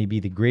 AI may be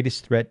the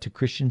greatest threat to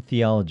Christian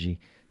theology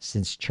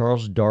since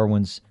Charles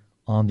Darwin's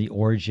On the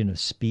Origin of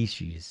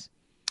Species.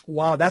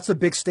 Wow, that's a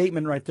big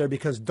statement right there,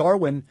 because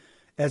Darwin,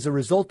 as a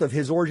result of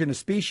his Origin of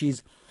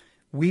Species,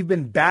 we've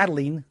been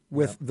battling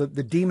with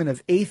the demon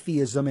of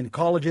atheism in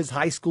colleges,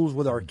 high schools,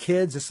 with our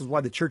kids. This is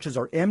why the churches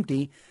are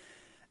empty.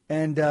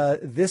 And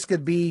this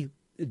could be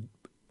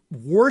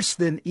worse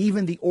than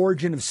even the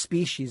Origin of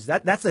Species.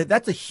 That's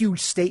a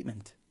huge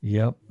statement.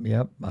 Yep.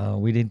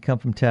 We didn't come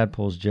from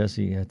tadpoles,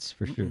 Jesse. That's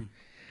for sure.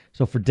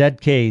 So for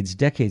decades,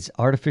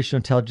 artificial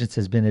intelligence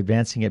has been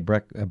advancing at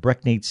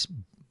breakneck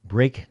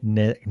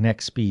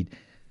speed.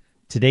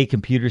 Today,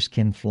 computers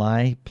can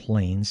fly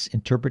planes,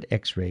 interpret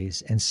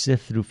X-rays, and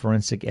sift through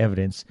forensic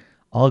evidence.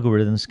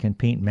 Algorithms can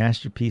paint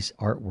masterpiece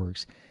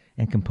artworks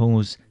and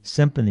compose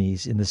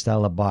symphonies in the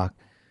style of Bach.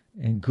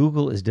 And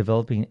Google is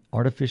developing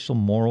artificial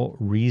moral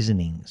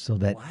reasoning so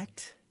that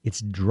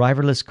its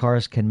driverless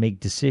cars can make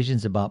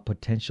decisions about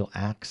potential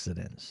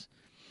accidents.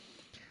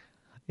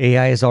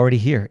 AI is already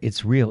here.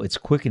 It's real. It's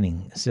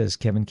quickening, says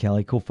Kevin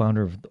Kelly,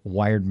 co-founder of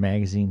Wired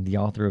Magazine, the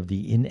author of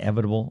The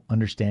Inevitable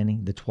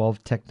Understanding, the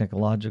 12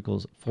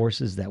 Technological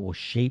Forces That Will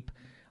Shape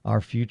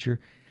Our Future.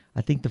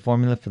 I think the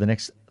formula for the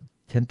next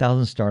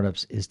 10,000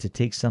 startups is to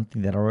take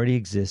something that already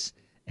exists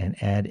and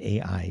add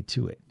AI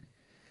to it.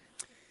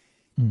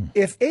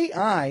 If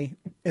AI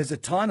is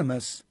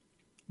autonomous,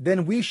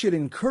 then we should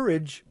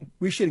encourage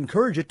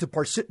it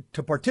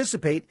to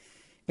participate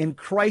in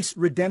Christ's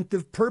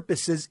redemptive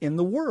purposes in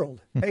the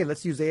world. Hey,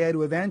 let's use AI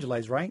to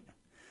evangelize, right?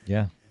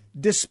 Yeah.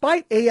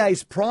 Despite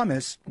AI's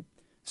promise,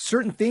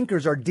 certain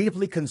thinkers are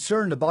deeply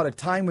concerned about a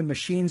time when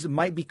machines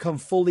might become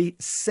fully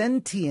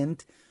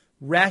sentient,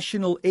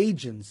 rational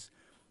agents,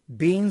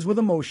 beings with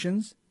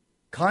emotions,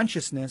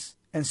 consciousness,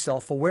 and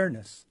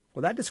self-awareness.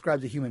 Well, that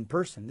describes a human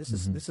person. This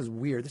is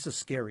weird. This is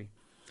scary.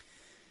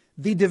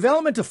 The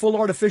development of full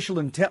artificial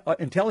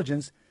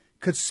intelligence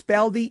could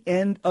spell the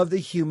end of the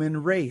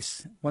human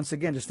race. Once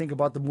again, just think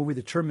about the movie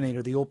The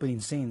Terminator, the opening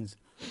scenes.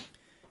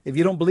 If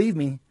you don't believe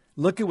me,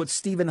 look at what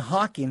Stephen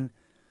Hawking,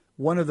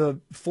 one of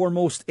the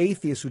foremost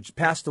atheists who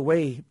passed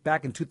away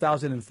back in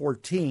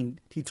 2014,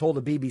 he told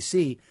the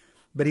BBC,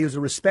 but he was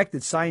a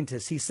respected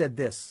scientist. He said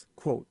this,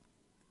 quote,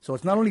 so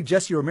it's not only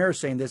Jesse Romero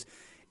saying this,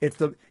 it's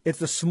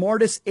the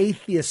smartest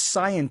atheist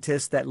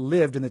scientist that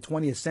lived in the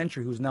 20th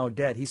century who's now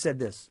dead. He said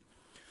this: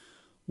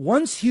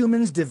 once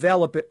humans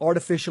develop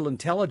artificial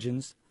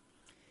intelligence,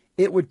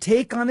 it would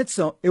take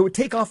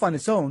off on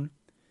its own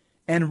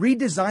and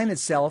redesign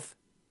itself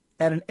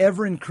at an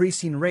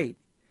ever-increasing rate.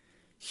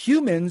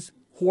 Humans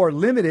who are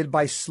limited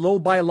by slow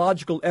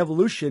biological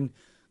evolution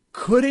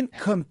couldn't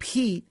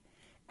compete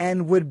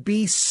and would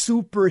be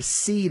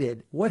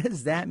superseded. What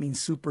does that mean,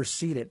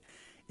 superseded?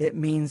 It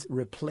means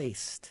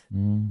replaced.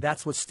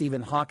 That's what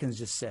Stephen Hawking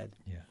just said.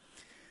 Yeah.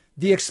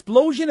 The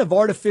explosion of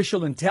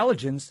artificial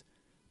intelligence,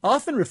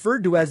 often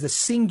referred to as the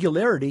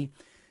singularity,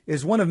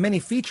 is one of many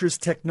features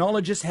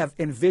technologists have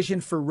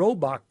envisioned for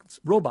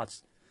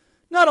robots.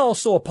 Not all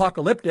so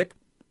apocalyptic,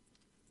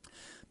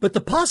 but the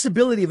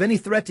possibility of any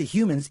threat to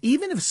humans,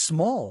 even if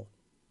small,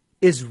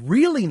 is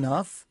real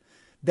enough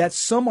that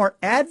some are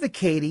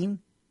advocating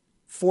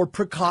for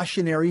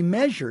precautionary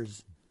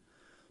measures.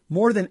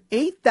 More than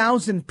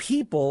 8,000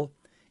 people,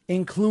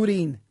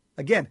 including,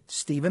 again,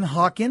 Stephen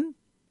Hawking,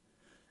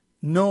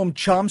 Noam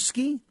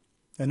Chomsky,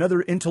 another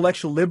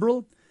intellectual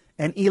liberal,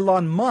 and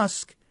Elon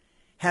Musk,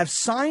 have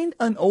signed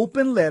an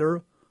open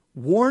letter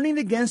warning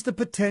against the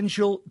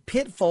potential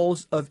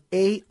pitfalls of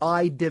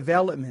AI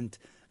development.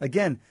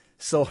 Again,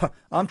 so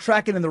I'm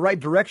tracking in the right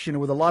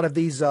direction with a lot of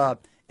these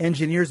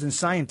engineers and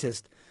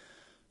scientists.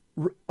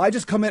 I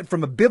just come at it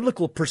from a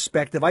biblical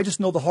perspective. I just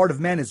know the heart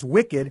of man is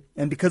wicked,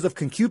 and because of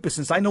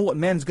concupiscence, I know what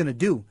man's going to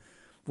do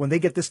when they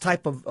get this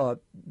type of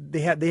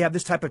they have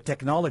this type of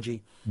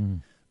technology.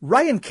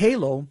 Ryan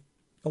Kalo,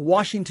 a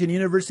Washington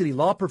University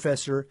law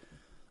professor,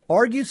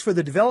 argues for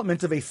the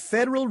development of a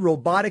federal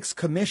robotics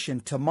commission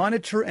to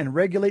monitor and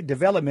regulate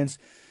developments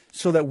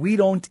so that we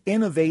don't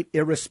innovate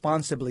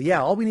irresponsibly.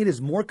 Yeah, all we need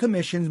is more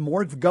commissions,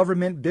 more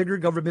government, bigger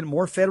government,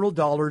 more federal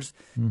dollars,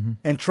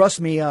 and trust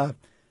me,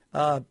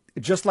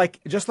 just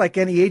like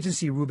any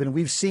agency, Ruben,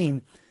 we've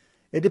seen,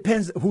 it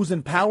depends who's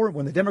in power.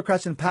 When the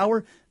Democrats in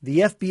power, the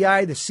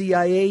FBI, the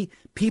CIA,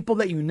 people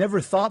that you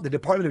never thought, the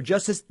Department of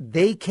Justice,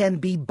 they can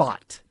be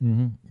bought.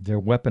 They're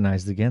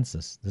weaponized against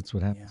us. That's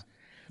what happens.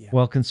 Yeah.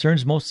 Well,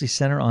 concerns mostly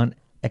center on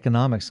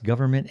economics,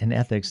 government, and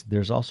ethics.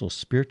 There's also a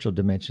spiritual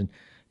dimension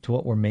to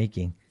what we're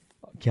making,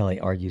 Kelly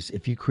argues.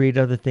 If you create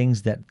other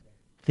things that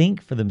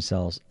think for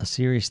themselves, a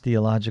serious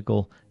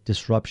theological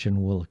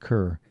disruption will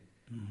occur.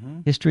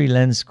 History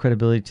lends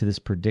credibility to this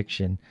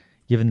prediction,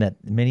 given that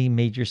many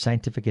major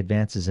scientific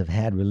advances have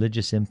had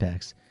religious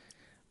impacts.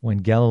 When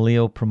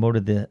Galileo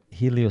promoted the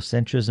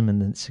heliocentrism in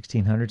the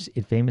 1600s,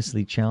 it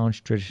famously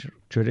challenged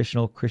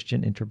traditional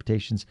Christian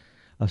interpretations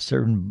of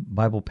certain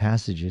Bible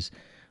passages,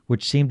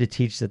 which seemed to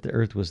teach that the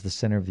earth was the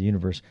center of the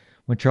universe.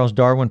 When Charles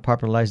Darwin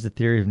popularized the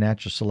theory of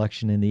natural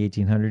selection in the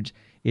 1800s,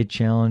 it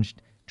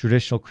challenged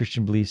traditional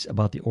Christian beliefs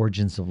about the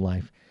origins of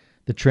life.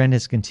 The trend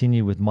has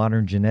continued with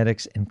modern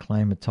genetics and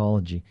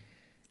climatology.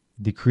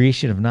 The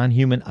creation of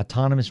non-human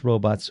autonomous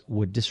robots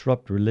would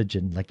disrupt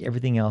religion, like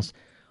everything else,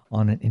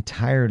 on an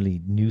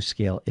entirely new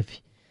scale.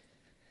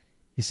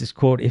 He says,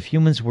 quote, if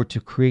humans were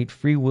to create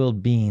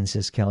free-willed beings,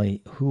 says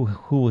Kelly, who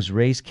was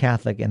raised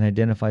Catholic and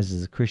identifies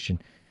as a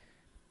Christian,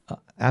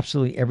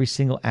 absolutely every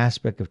single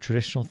aspect of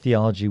traditional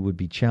theology would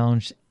be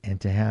challenged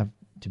and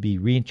to be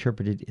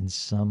reinterpreted in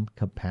some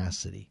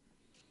capacity.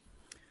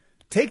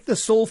 Take the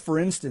soul, for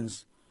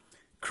instance.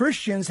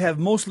 Christians have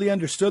mostly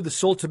understood the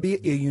soul to be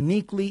a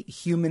uniquely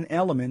human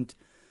element,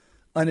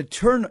 an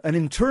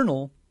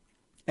internal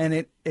and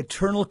an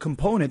eternal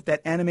component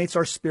that animates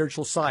our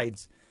spiritual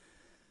sides.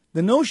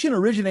 The notion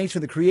originates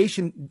from the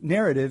creation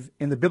narrative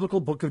in the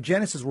biblical book of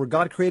Genesis, where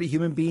God created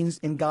human beings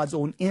in God's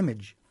own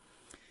image.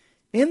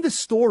 In the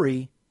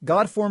story,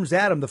 God forms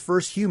Adam, the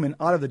first human,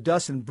 out of the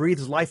dust and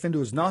breathes life into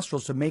his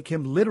nostrils to make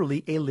him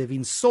literally a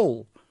living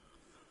soul.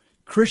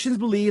 Christians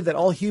believe that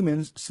all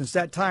humans, since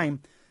that time,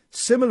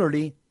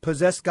 similarly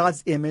possess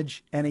God's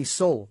image and a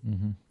soul.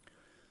 Mm-hmm.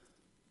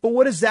 But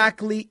what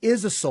exactly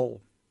is a soul?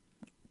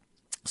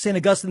 St.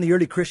 Augustine, the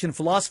early Christian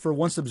philosopher,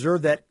 once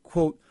observed that,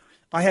 quote,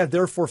 I have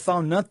therefore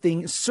found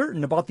nothing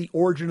certain about the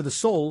origin of the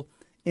soul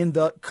in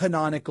the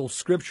canonical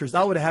scriptures.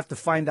 I would have to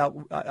find out.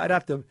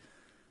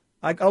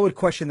 I would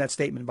question that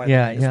statement, by the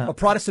way. Yeah. A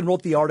Protestant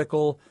wrote the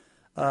article.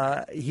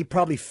 He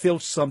probably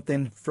filched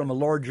something from a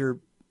larger.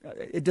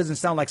 It doesn't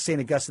sound like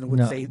St. Augustine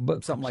would say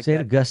something like that.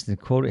 St. Augustine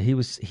quoted. He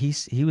was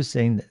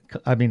saying that.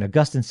 I mean,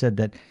 Augustine said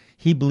that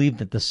he believed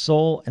that the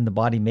soul and the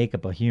body make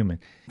up a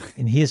human,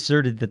 and he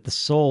asserted that the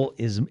soul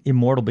is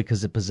immortal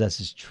because it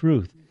possesses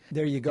truth.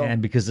 There you go.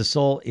 And because the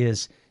soul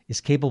is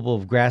capable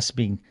of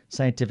grasping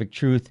scientific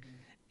truth,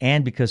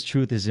 and because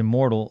truth is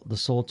immortal, the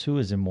soul too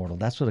is immortal.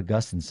 That's what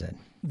Augustine said.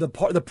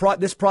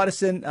 This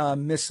Protestant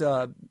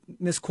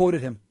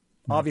misquoted him,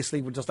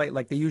 obviously, just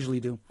like they usually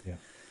do. Yeah.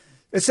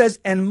 It says,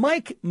 and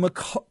Mike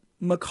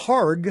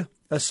McHargue,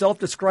 a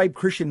self-described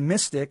Christian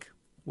mystic,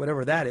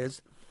 whatever that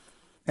is,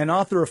 an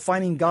author of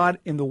Finding God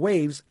in the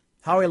Waves,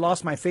 How I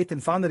Lost My Faith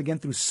and Found It Again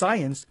Through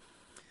Science,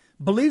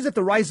 believes that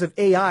the rise of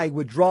AI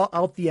would draw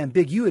out the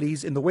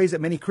ambiguities in the ways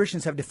that many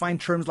Christians have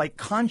defined terms like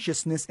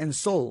consciousness and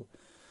soul.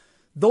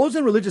 Those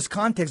in religious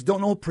context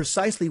don't know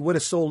precisely what a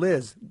soul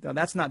is. Now,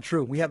 that's not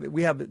true. We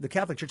have the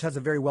Catholic Church has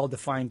a very well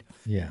defined.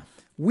 Yeah.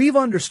 We've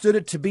understood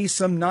it to be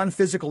some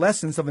non-physical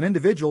essence of an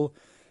individual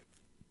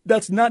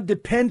that's not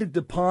dependent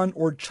upon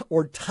or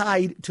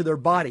tied to their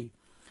body.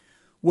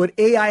 Would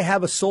AI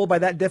have a soul by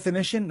that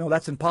definition? No,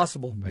 that's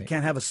impossible. Right. It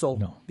can't have a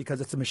soul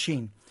because it's a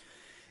machine.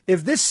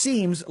 If this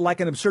seems like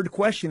an absurd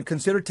question,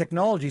 consider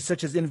technology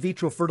such as in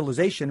vitro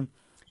fertilization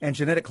and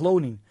genetic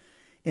cloning.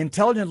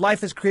 Intelligent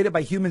life is created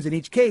by humans in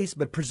each case,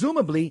 but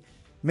presumably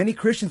many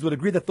Christians would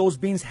agree that those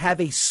beings have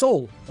a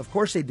soul. Of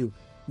course they do.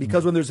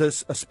 Because when there's a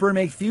sperm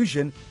egg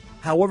fusion,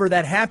 however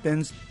that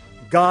happens,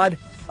 God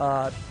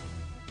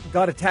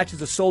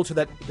attaches a soul to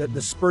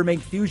the sperm egg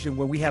fusion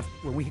when we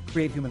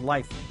create human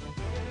life.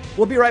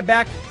 We'll be right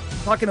back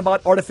talking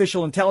about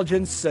artificial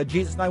intelligence,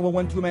 Jesus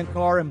 911 two-man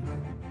car, and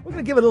we're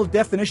going to give a little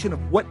definition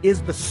of what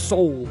is the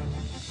soul.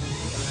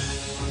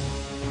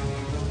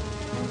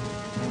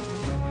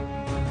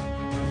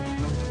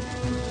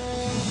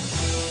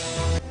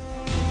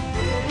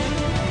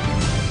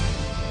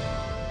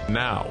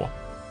 Now,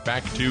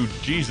 back to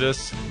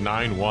Jesus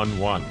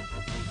 911.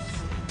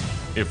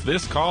 If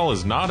this call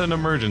is not an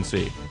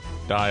emergency,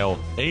 dial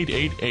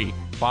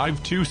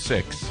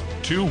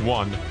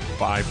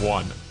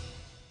 888-526-2151.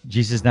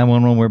 Jesus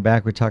 911, we're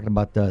back. We're talking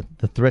about the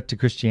threat to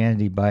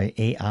Christianity by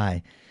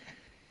AI.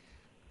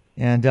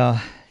 And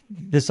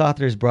this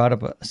author has brought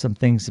up some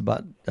things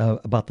about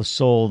the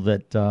soul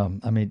that,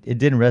 it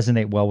didn't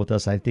resonate well with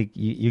us. I think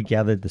you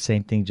gathered the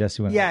same thing,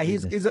 Jesse. Yeah,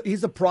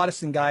 he's a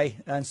Protestant guy,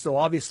 and so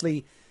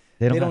obviously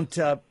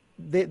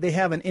they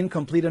have an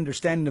incomplete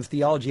understanding of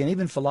theology and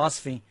even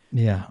philosophy.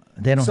 Yeah,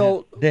 they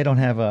don't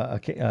have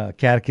a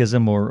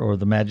catechism or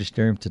the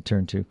magisterium to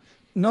turn to.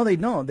 No, they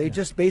don't. They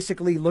just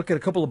basically look at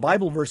a couple of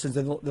Bible verses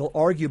and they'll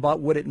argue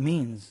about what it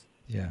means.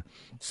 Yeah.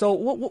 So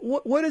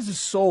what is a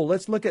soul?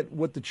 Let's look at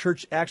what the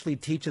church actually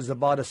teaches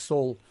about a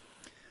soul.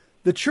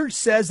 The church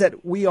says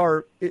that we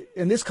are,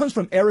 and this comes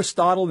from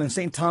Aristotle, and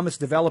St. Thomas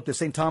developed it,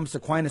 St. Thomas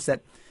Aquinas,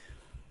 that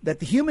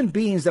the human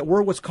beings, that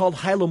we're what's called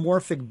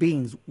hylomorphic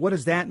beings. What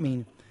does that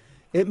mean?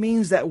 It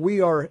means that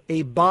we are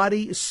a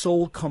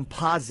body-soul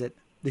composite.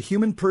 The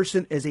human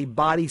person is a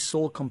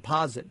body-soul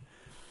composite.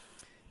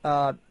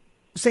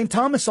 St.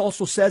 Thomas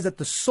also says that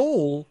the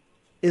soul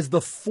is the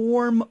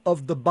form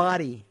of the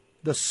body.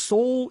 The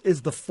soul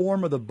is the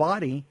form of the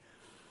body.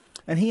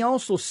 And he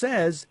also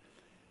says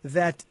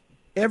that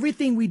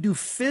everything we do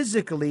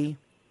physically,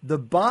 the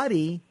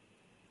body,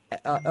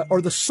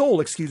 the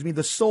soul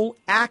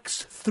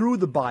acts through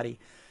the body.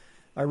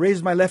 I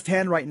raised my left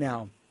hand right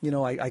now.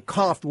 I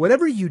coughed.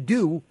 Whatever you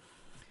do,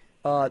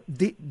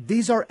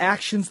 these are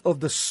actions of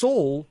the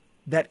soul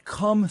that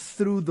come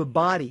through the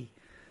body.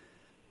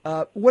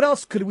 What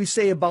else could we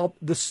say about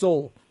the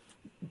soul?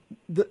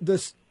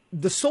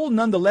 The soul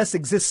nonetheless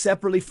exists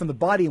separately from the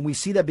body, and we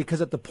see that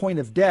because at the point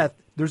of death,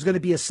 There's going to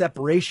be a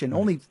separation,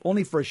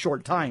 only for a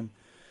short time.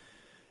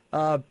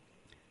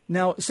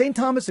 Now, St.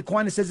 Thomas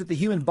Aquinas says that the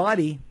human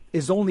body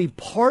is only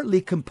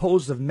partly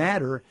composed of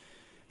matter,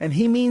 and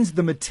he means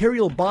the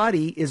material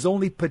body is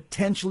only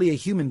potentially a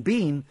human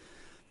being.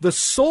 The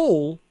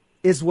soul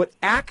is what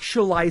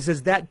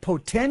actualizes that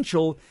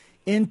potential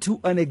into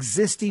an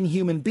existing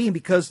human being,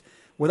 because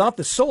without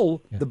the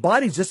soul, the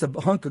body's just a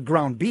hunk of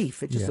ground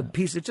beef. It's just a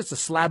piece, it's just a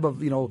slab of,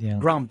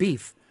 ground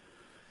beef.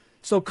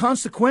 So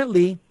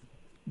consequently,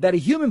 that a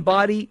human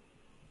body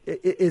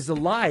is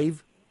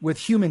alive with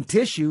human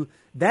tissue,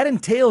 that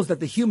entails that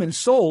the human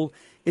soul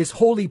is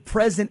wholly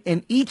present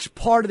in each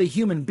part of the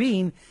human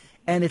being,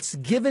 and it's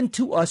given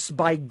to us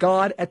by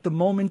God at the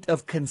moment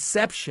of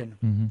conception.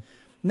 Mm-hmm.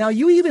 Now,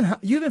 you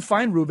even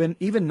find, Ruben,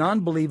 even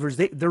non-believers,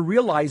 they're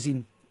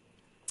realizing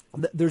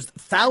that there's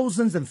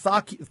thousands and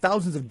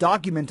thousands of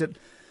documented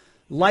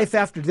life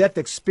after death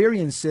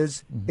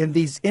experiences in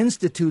these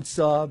institutes.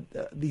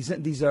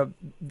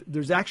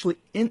 There's actually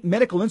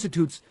medical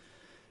institutes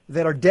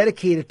that are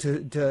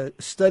dedicated to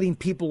studying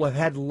people who have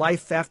had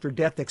life after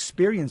death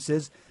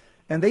experiences,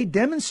 and they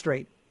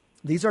demonstrate.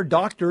 These are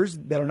doctors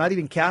that are not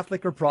even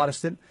Catholic or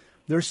Protestant.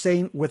 They're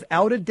saying,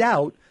 without a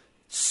doubt,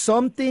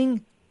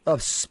 something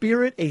of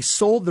spirit, a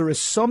soul, there is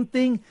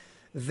something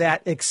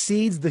that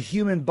exceeds the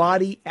human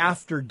body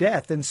after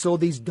death. And so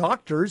these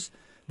doctors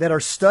that are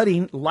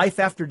studying life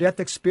after death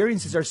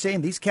experiences are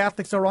saying these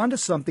Catholics are onto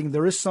something.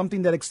 There is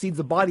something that exceeds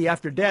the body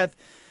after death.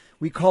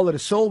 We call it a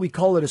soul, we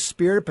call it a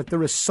spirit, but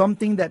there is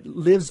something that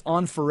lives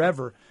on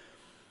forever.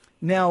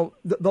 Now,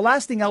 the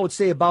last thing I would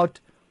say about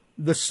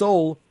the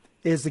soul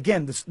is,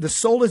 again, the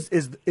soul is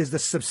the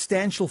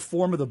substantial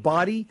form of the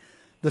body.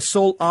 The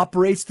soul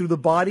operates through the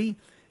body.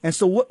 And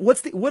so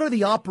what are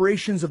the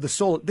operations of the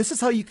soul? This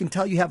is how you can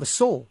tell you have a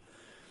soul.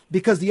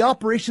 Because the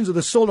operations of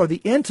the soul are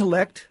the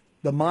intellect,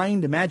 the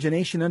mind,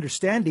 imagination,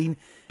 understanding,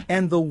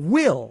 and the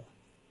will.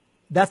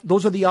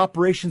 Those are the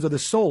operations of the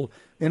soul.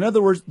 In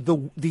other words,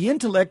 the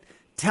intellect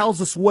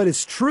tells us what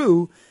is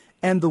true,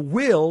 and the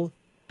will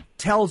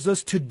tells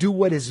us to do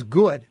what is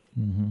good.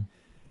 Mm-hmm.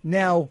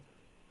 Now,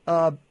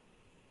 the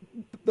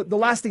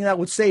last thing that I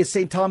would say is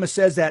St. Thomas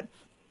says that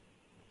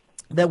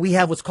we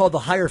have what's called the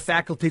higher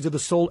faculties of the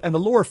soul and the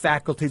lower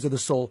faculties of the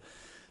soul.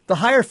 The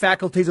higher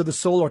faculties of the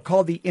soul are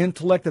called the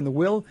intellect and the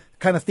will.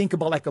 Kind of think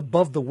about like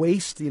above the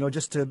waist,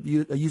 just to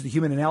use the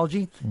human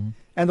analogy. Mm-hmm.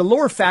 And the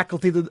lower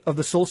faculty of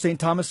the soul, St.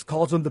 Thomas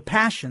calls them the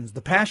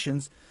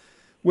passions,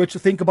 which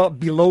think about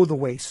below the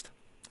waist.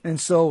 And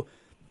so,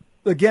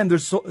 again,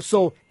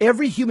 so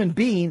every human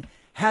being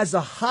has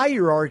a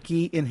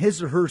hierarchy in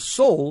his or her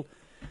soul.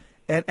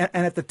 And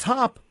at the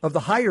top of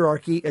the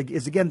hierarchy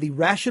is, again, the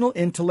rational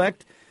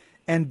intellect.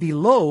 And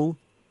below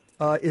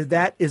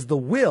that is the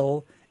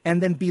will.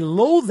 And then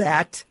below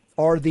that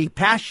are the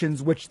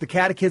passions, which the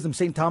Catechism,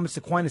 St. Thomas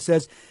Aquinas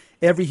says,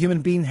 every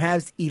human being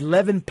has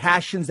 11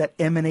 passions that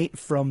emanate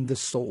from the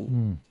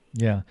soul.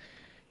 Yeah.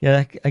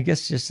 Yeah, I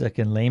guess just like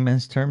in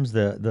layman's terms,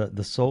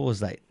 the soul is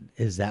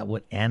that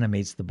what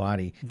animates the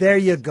body. There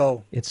you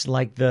go. It's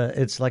like the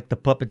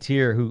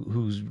puppeteer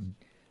who's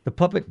the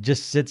puppet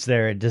just sits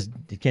there and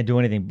he can't do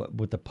anything. But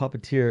with the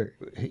puppeteer,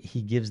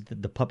 he gives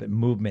the puppet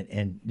movement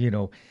and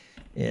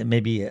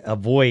maybe a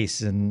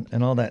voice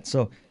and all that.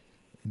 So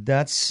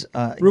that's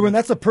Ruben,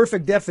 that's a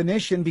perfect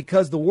definition,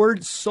 because the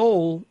word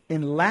soul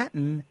in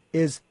Latin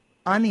is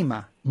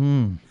anima.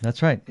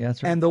 That's right. Yeah,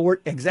 that's right. And the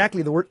word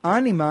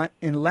anima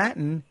in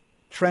Latin,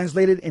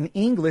 translated in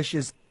English,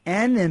 is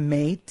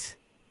animate.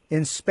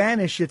 In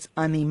Spanish, it's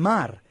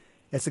animar.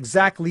 That's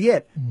exactly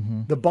it.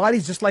 Mm-hmm. The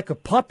body's just like a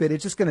puppet.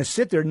 It's just going to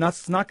sit there.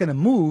 It's not going to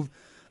move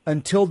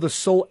until the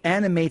soul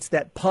animates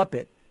that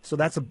puppet. So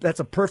that's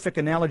a perfect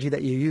analogy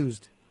that you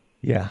used.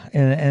 Yeah,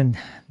 and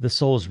the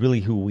soul is really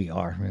who we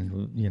are.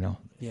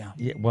 Yeah.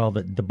 While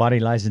the body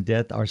lies in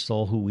death, our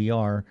soul, who we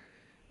are,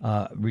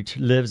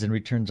 lives and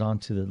returns on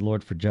to the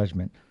Lord for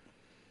judgment.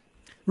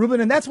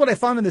 Ruben, and that's what I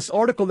found in this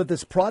article, that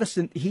this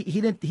Protestant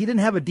he didn't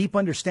have a deep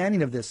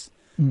understanding of this.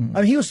 I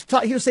mean, he was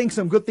saying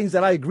some good things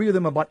that I agree with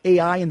him about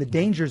AI and the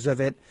dangers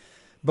of it,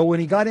 but when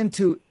he got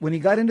into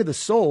the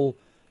soul,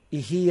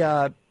 he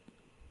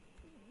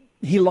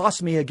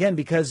lost me again,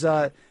 because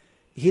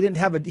he didn't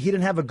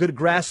have a good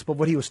grasp of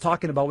what he was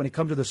talking about when it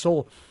comes to the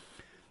soul.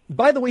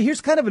 By the way,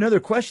 here's kind of another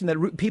question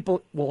that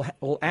people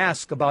will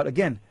ask about,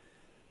 again,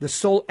 the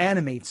soul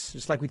animates,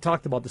 just like we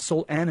talked about, the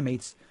soul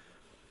animates.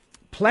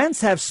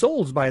 Plants have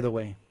souls, by the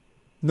way.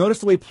 Notice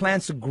the way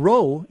plants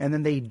grow and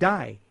then they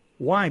die.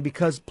 Why?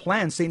 Because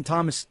plants, St.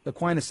 Thomas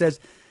Aquinas says,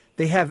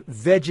 they have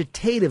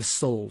vegetative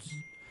souls.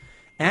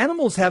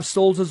 Animals have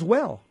souls as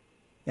well.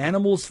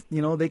 Animals,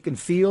 they can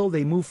feel,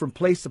 they move from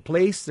place to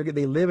place,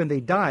 they live and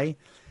they die.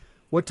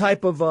 What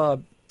type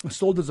of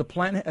soul does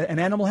an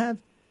animal have?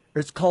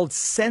 It's called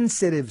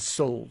sensitive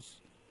souls.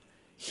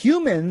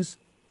 Humans,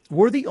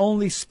 we're the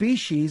only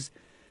species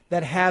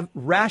that have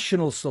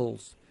rational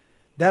souls.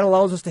 That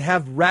allows us to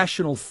have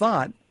rational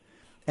thought,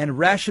 and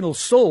rational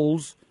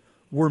souls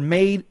were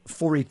made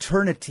for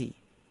eternity.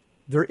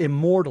 They're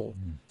immortal.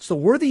 So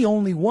we're the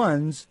only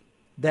ones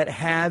that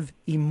have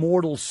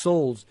immortal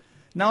souls.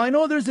 Now, I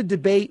know there's a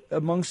debate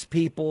amongst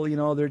people,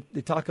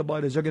 they talk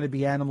about, is there going to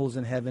be animals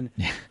in heaven?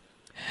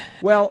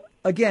 Well,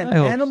 again,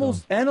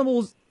 animals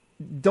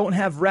don't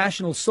have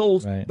rational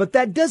souls, right. But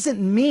that doesn't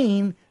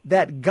mean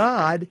that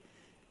God,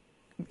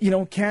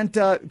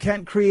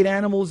 can't create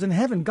animals in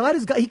heaven. God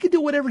is God. He can do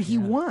whatever he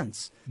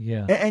wants.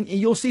 Yeah. And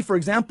you'll see, for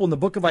example, in the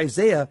book of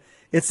Isaiah,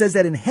 it says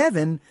that in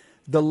heaven,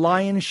 the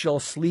lion shall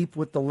sleep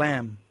with the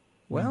lamb.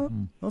 Well,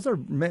 those are.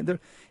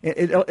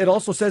 It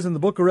also says in the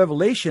book of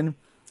Revelation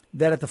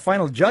that at the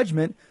final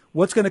judgment,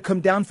 what's going to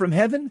come down from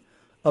heaven?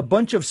 A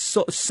bunch of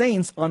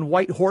saints on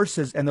white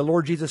horses, and the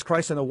Lord Jesus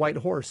Christ on a white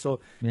horse.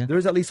 So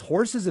there's at least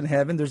horses in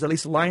heaven. There's at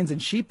least lions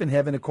and sheep in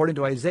heaven, according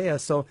to Isaiah.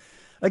 So,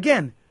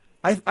 again,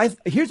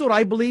 here's what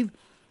I believe: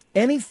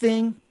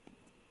 anything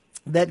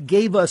that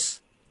gave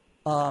us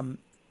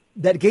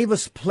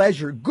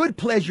pleasure, good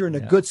pleasure in a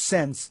good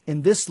sense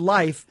in this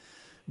life,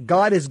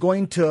 God is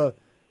going to,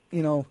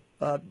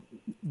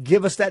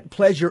 give us that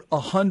pleasure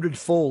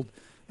 100-fold.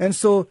 And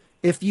so,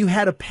 if you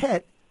had a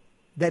pet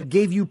that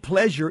gave you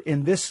pleasure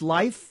in this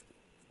life,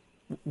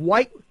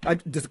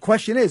 the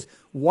question is,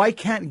 why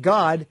can't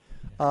God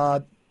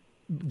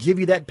give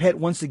you that pet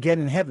once again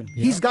in heaven?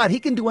 Yeah. He's God.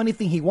 He can do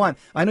anything he wants.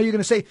 I know you're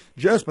going to say,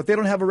 but they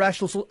don't have a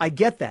rational soul. I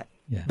get that.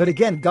 Yeah. But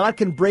again, God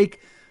can break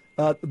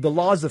the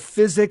laws of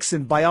physics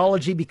and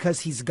biology because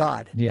he's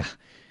God. Yeah.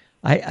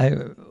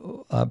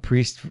 A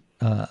priest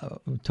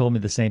told me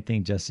the same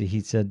thing, Jesse.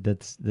 He said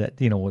that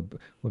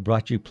what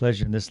brought you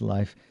pleasure in this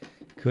life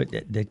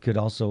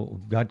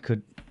God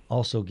could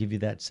also give you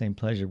that same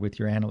pleasure with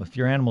your animal. If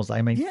your animals,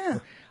 I'm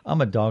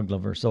a dog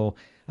lover, so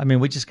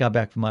we just got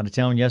back from out of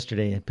town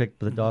yesterday and picked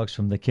the dogs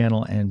from the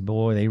kennel, and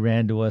boy, they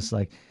ran to us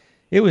like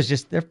it was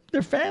just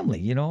their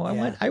family.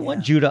 I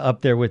want Judah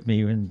up there with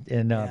me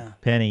and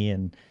Penny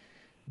and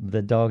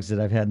the dogs that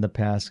I've had in the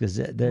past, because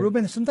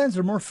Ruben, sometimes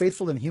they're more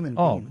faithful than human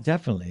beings. Oh,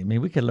 definitely.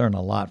 We could learn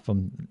a lot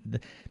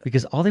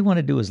because all they want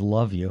to do is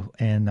love you,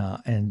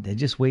 and they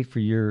just wait for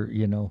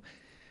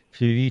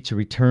for you to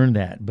return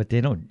that. But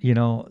they don't,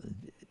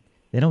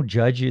 they don't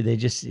judge you. They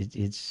just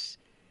it's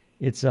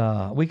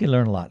we can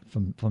learn a lot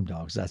from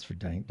dogs. That's for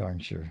darn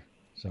sure.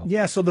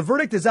 So the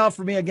verdict is out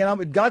for me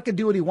again. God can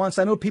do what he wants.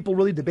 I know people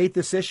really debate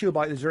this issue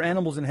about is there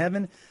animals in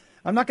heaven.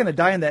 I'm not going to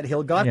die on that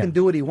hill. God can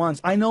do what he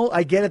wants. I know,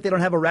 I get it. They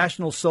don't have a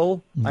rational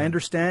soul. I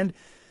understand.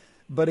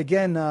 But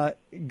again,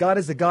 God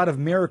is the God of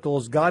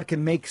miracles. God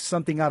can make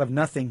something out of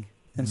nothing.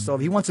 And so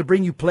if he wants to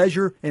bring you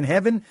pleasure in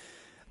heaven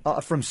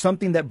from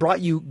something that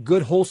brought you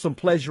good, wholesome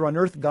pleasure on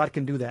earth, God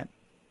can do that.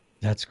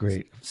 That's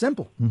great.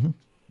 Simple.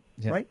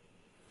 Yeah. Right?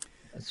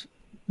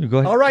 Go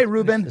ahead. All right,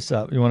 Ruben.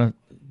 You want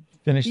to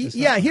finish this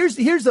Yeah, up?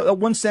 here's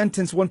one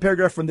sentence, one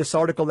paragraph from this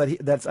article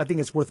that's I think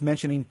it's worth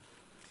mentioning.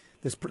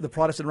 The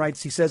Protestant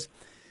writes, he says,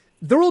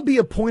 there will be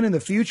a point in the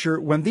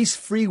future when these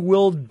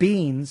free-willed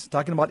beings,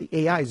 talking about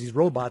the AIs, these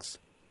robots,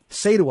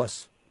 say to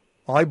us,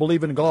 I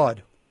believe in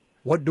God.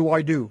 What do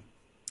I do?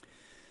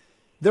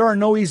 There are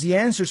no easy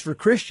answers for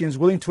Christians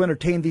willing to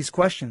entertain these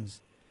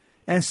questions.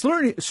 And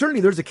certainly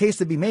there's a case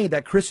to be made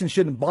that Christians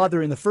shouldn't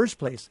bother in the first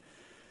place.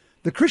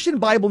 The Christian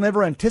Bible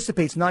never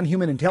anticipates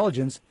non-human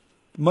intelligence,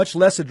 much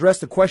less address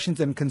the questions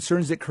and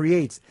concerns it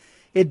creates.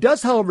 It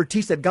does, however,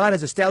 teach that God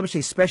has established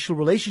a special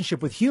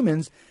relationship with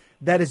humans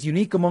that is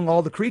unique among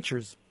all the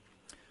creatures.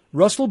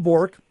 Russell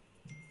Bork,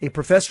 a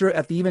professor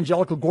at the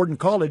Evangelical Gordon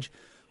College,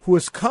 who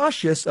is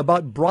cautious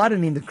about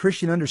broadening the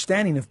Christian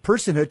understanding of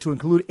personhood to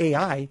include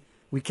AI,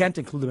 we can't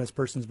include them as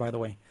persons, by the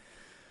way,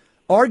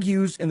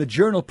 argues in the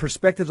journal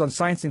Perspectives on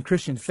Science and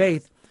Christian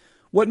Faith,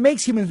 what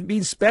makes human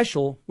beings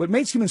special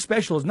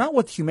is not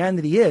what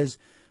humanity is,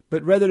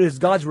 but rather it is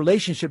God's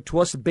relationship to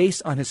us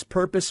based on his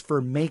purpose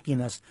for making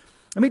us.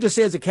 Let me just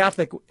say, as a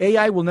Catholic,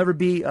 AI will never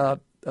be a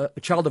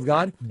child of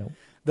God. No.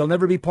 They'll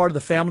never be part of the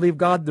family of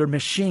God. They're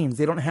machines.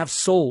 They don't have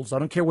souls. I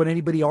don't care what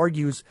anybody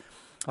argues.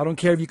 I don't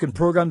care if you can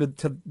program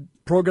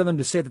them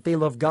to say that they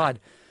love God.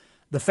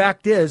 The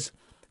fact is,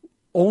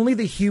 only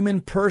the human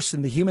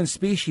person, the human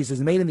species, is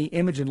made in the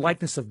image and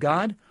likeness of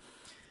God.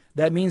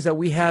 That means that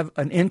we have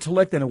an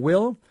intellect and a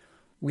will.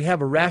 We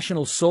have a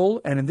rational soul,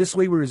 and in this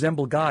way we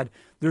resemble God.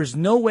 There's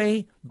no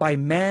way by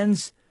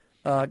man's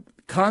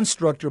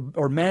construct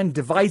or man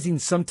devising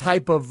some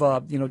type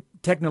of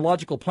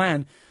technological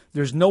plan,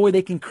 there's no way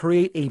they can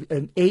create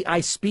an AI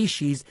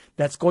species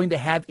that's going to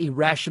have a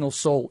rational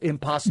soul.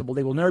 Impossible.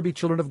 They will never be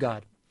children of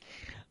God.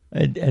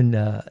 This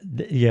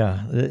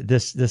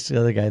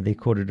other guy they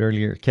quoted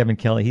earlier, Kevin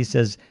Kelly, he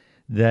says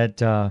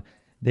that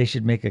they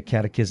should make a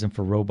catechism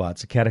for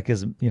robots. A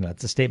catechism,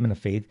 it's a statement of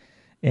faith,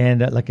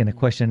 and like in a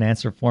question and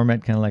answer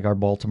format, kind of like our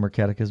Baltimore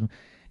Catechism,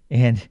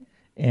 and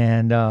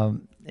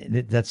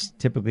that's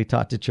typically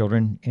taught to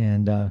children.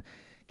 And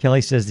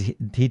Kelly says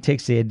he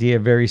takes the idea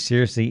very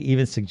seriously,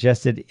 even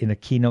suggested in a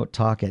keynote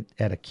talk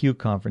at a Q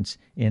conference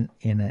in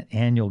an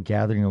annual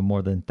gathering of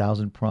more than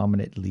 1,000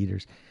 prominent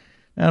leaders.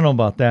 I don't know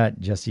about that,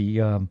 Jesse.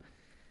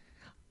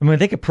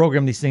 They could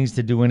program these things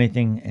to do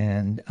anything,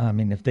 and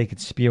if they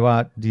could spew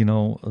out, the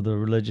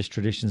religious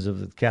traditions of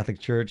the Catholic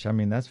Church,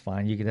 that's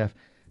fine.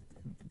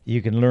 You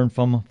You can learn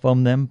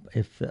from them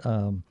if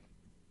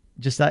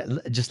just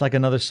like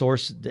another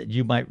source that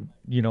you might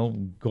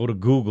go to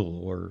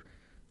Google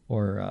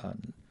or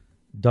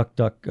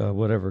DuckDuck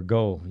whatever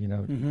go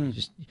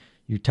just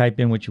you type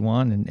in what you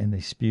want and they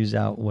spews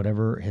out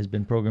whatever has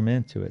been programmed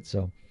into it.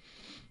 So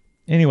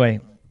anyway,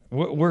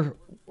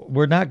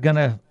 we're not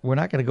gonna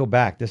go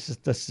back. This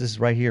is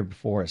right here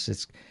before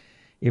us.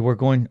 We're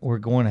going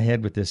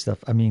ahead with this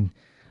stuff. I mean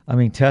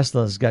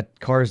Tesla's got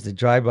cars that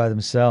drive by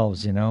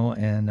themselves,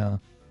 and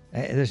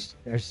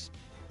there's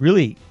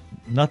really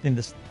nothing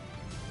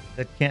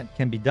that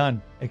can be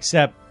done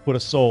except put a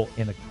soul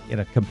in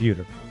a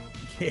computer.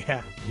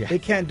 Yeah, they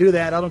can't do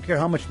that. I don't care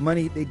how much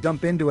money they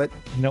dump into it.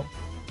 Nope.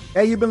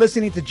 Hey, you've been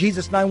listening to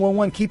Jesus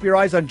 911. Keep your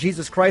eyes on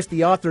Jesus Christ,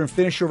 the author and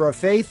finisher of our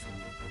faith.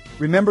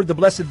 Remember the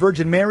Blessed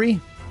Virgin Mary.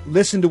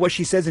 Listen to what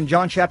she says in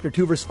John chapter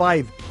 2, verse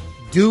 5.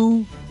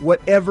 Do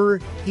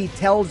whatever he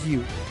tells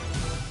you.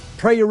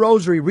 Pray your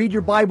rosary, read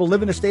your Bible,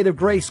 live in a state of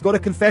grace. Go to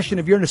confession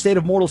if you're in a state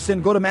of mortal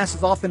sin. Go to Mass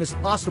as often as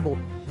possible.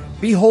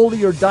 Be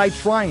holy or die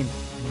trying.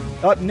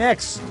 Up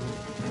next,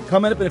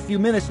 coming up in a few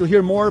minutes, you'll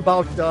hear more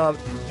about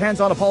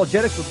hands-on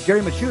apologetics with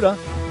Jerry Machuda,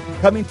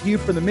 coming to you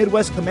from the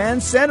Midwest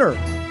Command Center.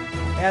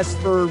 As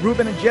for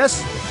Ruben and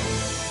Jess,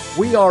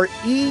 we are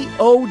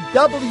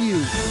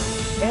EOW,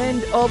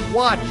 end of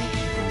watch.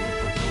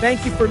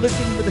 Thank you for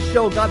listening to the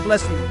show. God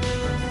bless you.